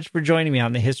so much for joining me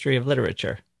on the History of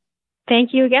Literature.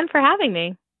 Thank you again for having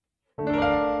me.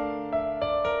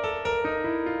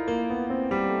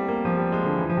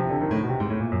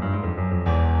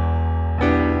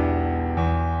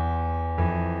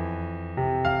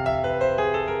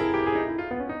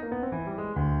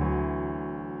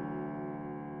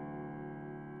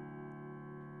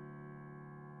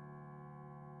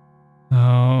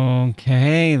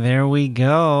 Okay, there we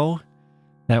go.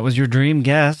 That was your dream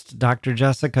guest, Dr.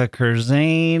 Jessica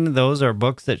Kirzane. Those are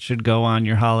books that should go on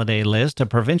your holiday list: A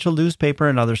Provincial Newspaper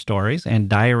and Other Stories, and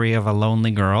Diary of a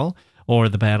Lonely Girl, or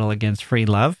The Battle Against Free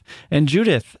Love, and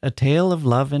Judith, A Tale of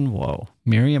Love and Woe.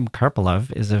 Miriam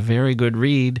Karpelov is a very good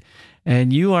read,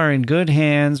 and you are in good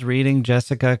hands reading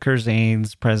Jessica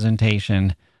Kirzane's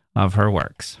presentation of her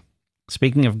works.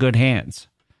 Speaking of good hands,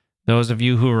 those of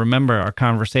you who remember our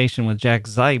conversation with Jack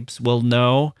Zipes will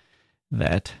know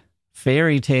that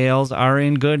fairy tales are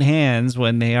in good hands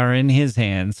when they are in his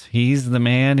hands. He's the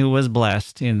man who was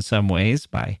blessed in some ways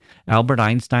by Albert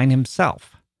Einstein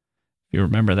himself. If you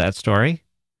remember that story,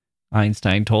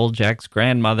 Einstein told Jack's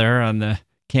grandmother on the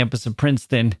campus of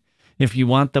Princeton, "If you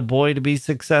want the boy to be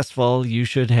successful, you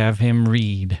should have him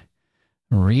read."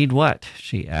 "Read what?"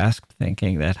 she asked,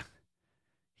 thinking that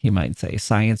he might say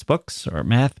science books or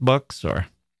math books or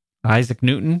Isaac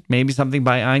Newton, maybe something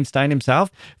by Einstein himself.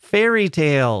 "Fairy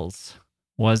tales,"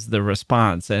 was the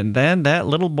response. And then that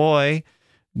little boy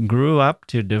grew up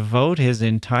to devote his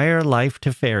entire life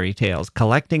to fairy tales,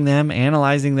 collecting them,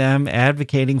 analyzing them,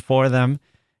 advocating for them,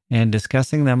 and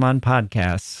discussing them on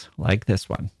podcasts like this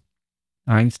one.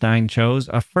 Einstein chose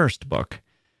a first book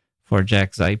for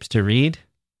Jack Zipes to read.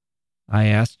 I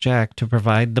asked Jack to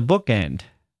provide the bookend,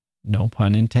 no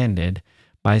pun intended,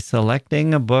 by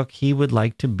selecting a book he would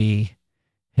like to be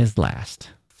his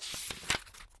last.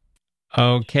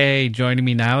 Okay, joining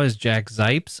me now is Jack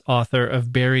Zipes, author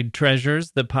of Buried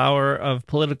Treasures, The Power of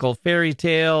Political Fairy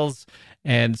Tales,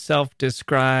 and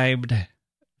self-described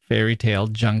fairy tale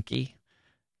junkie.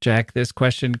 Jack, this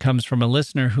question comes from a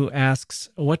listener who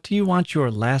asks, what do you want your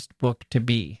last book to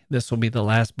be? This will be the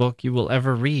last book you will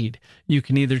ever read. You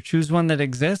can either choose one that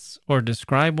exists or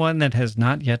describe one that has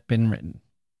not yet been written.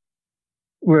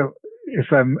 Well,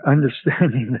 if I'm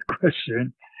understanding the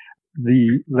question,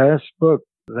 the last book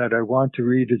that I want to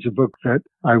read is a book that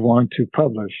I want to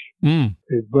publish. A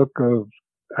book of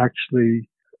actually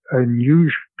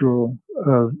unusual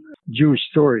Jewish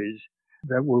stories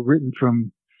that were written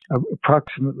from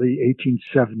approximately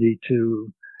 1870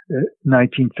 to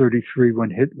 1933 when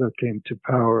Hitler came to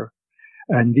power.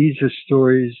 And these are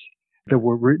stories that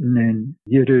were written in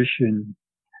Yiddish and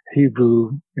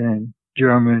Hebrew and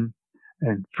German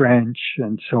and French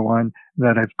and so on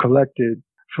that I've collected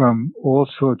from all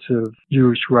sorts of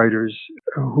Jewish writers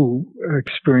who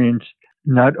experienced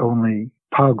not only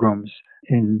pogroms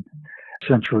in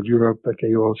Central Europe, but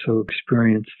they also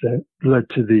experienced that led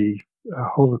to the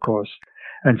Holocaust.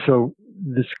 And so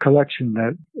this collection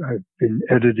that I've been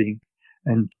editing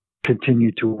and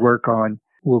continue to work on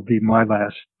will be my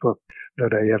last book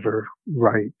that I ever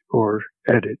write or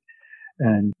edit,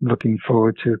 and looking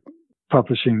forward to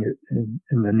publishing it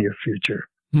in the near future.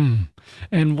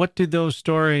 And what do those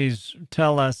stories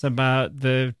tell us about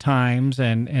the times,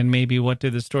 and maybe what do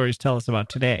the stories tell us about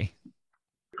today?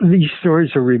 These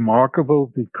stories are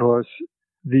remarkable because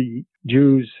the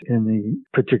Jews in the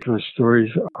particular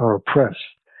stories are oppressed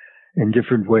in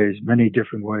different ways, many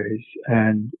different ways.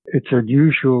 And it's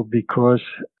unusual because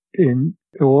in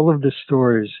all of the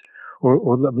stories,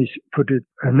 or let me put it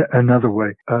another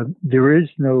way, there is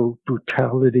no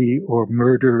brutality or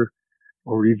murder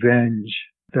or revenge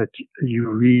that you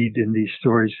read in these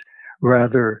stories.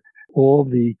 Rather, all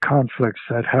the conflicts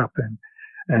that happen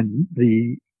and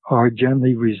are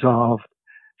generally resolved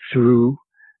through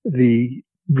the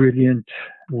brilliant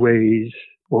ways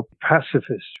or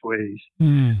pacifist ways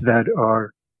that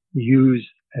are used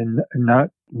and not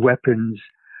weapons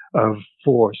of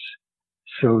force.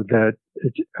 So that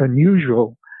it's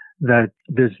unusual that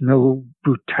there's no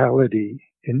brutality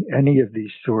in any of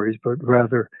these stories, but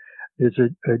rather there's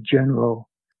a general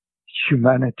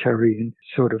humanitarian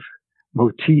sort of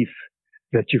motif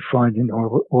that you find in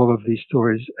all of these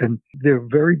stories. And they're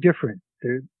very different.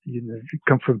 They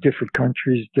come from different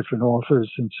countries, different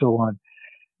authors, and so on.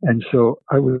 And so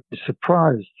I was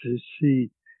surprised to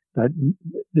see that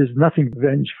there's nothing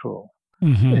vengeful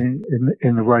in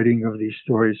the writing of these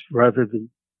stories. Rather,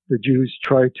 the Jews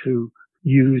try to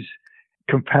use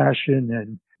compassion,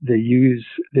 and they use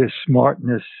their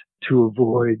smartness to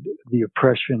avoid the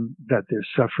oppression that they're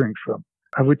suffering from.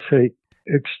 I would say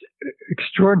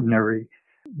extraordinary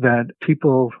that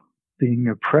people being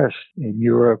oppressed in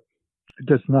Europe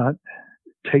does not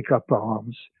take up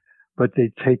arms, but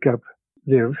they take up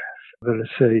their, let us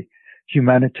say,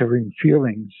 humanitarian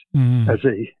feelings as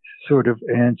a sort of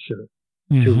answer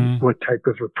to what type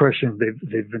of oppression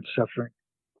they've been suffering.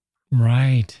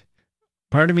 Right.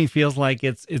 Part of me feels like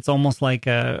it's almost like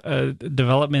a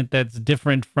development that's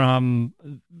different from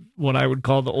what I would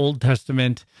call the Old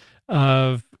Testament,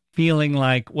 of feeling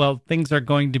like, well, things are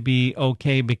going to be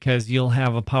okay because you'll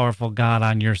have a powerful God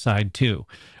on your side too.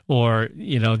 Or,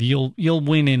 you'll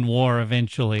win in war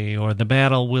eventually, or the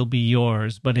battle will be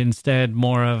yours. But instead,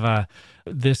 more of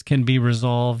this can be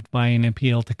resolved by an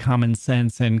appeal to common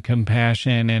sense and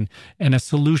compassion, and a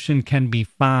solution can be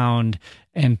found.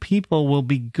 And people will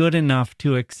be good enough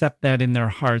to accept that in their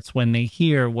hearts when they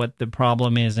hear what the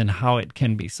problem is and how it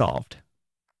can be solved.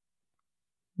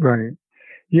 Right.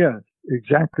 Yeah,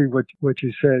 exactly what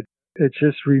you said. It's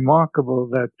just remarkable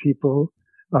that people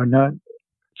are not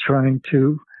trying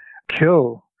to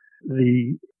kill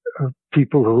the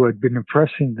people who had been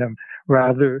oppressing them.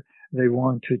 Rather, they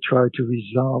want to try to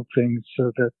resolve things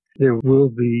so that there will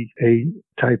be a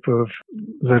type of,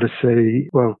 let us say,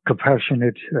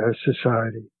 compassionate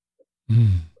society.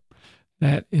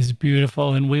 That is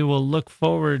beautiful, and we will look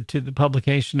forward to the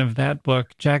publication of that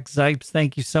book. Jack Zipes,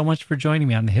 thank you so much for joining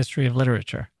me on the History of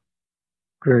Literature.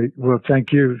 Great. Well,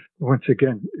 thank you once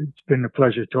again. It's been a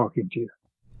pleasure talking to you.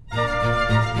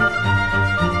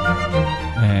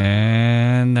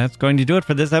 And that's going to do it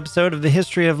for this episode of the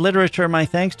History of Literature. My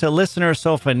thanks to listener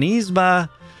Sofa Nizba,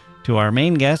 to our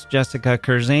main guest, Jessica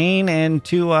Kirzane, and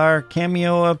to our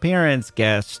cameo appearance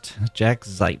guest, Jack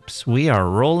Zipes. We are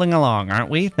rolling along, aren't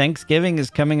we? Thanksgiving is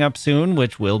coming up soon,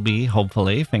 which will be,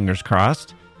 hopefully, fingers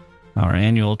crossed, our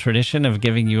annual tradition of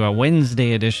giving you a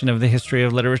Wednesday edition of the History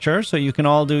of Literature, so you can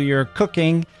all do your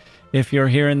cooking if you're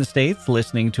here in the States,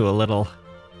 listening to a little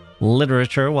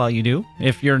literature while you do.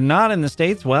 If you're not in the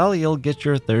States, well, you'll get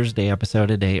your Thursday episode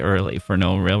a day early for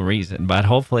no real reason, but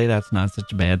hopefully that's not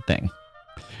such a bad thing.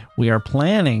 We are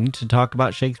planning to talk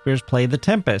about Shakespeare's play The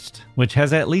Tempest, which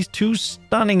has at least 2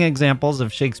 stunning examples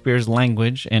of Shakespeare's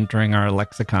language entering our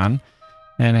lexicon,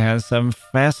 and has some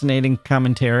fascinating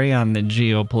commentary on the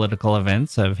geopolitical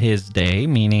events of his day,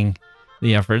 meaning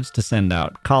the efforts to send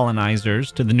out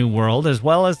colonizers to the New World, as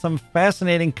well as some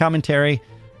fascinating commentary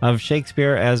of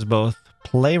Shakespeare as both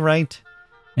playwright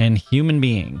and human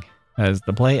being, as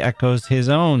the play echoes his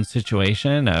own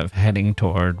situation of heading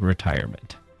toward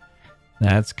retirement.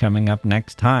 That's coming up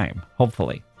next time,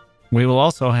 hopefully. We will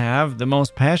also have the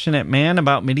most passionate man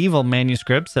about medieval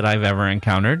manuscripts that I've ever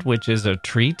encountered, which is a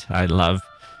treat. I love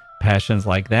passions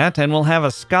like that. And we'll have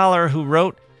a scholar who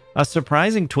wrote a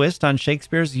surprising twist on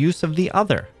Shakespeare's use of the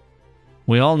other.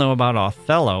 We all know about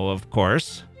Othello, of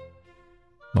course.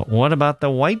 But what about the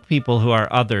white people who are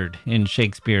othered in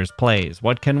Shakespeare's plays?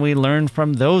 What can we learn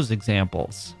from those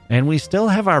examples? And we still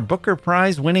have our Booker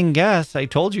Prize winning guest. I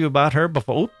told you about her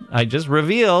before. I just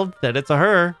revealed that it's a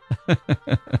her.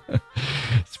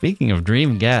 Speaking of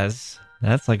dream guests,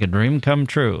 that's like a dream come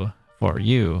true for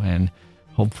you and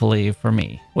hopefully for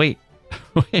me. Wait,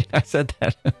 I said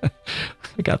that.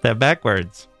 I got that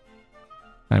backwards.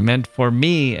 I meant for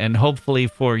me and hopefully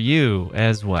for you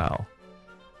as well.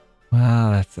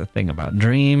 Well, that's the thing about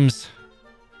dreams.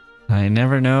 I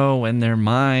never know when they're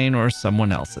mine or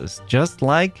someone else's. Just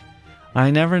like I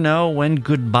never know when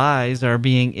goodbyes are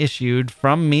being issued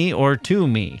from me or to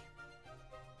me.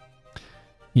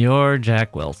 You're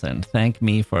Jack Wilson. Thank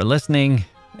me for listening,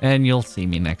 and you'll see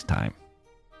me next time.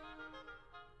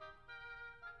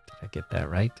 Did I get that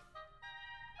right?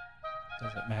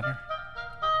 Does it matter?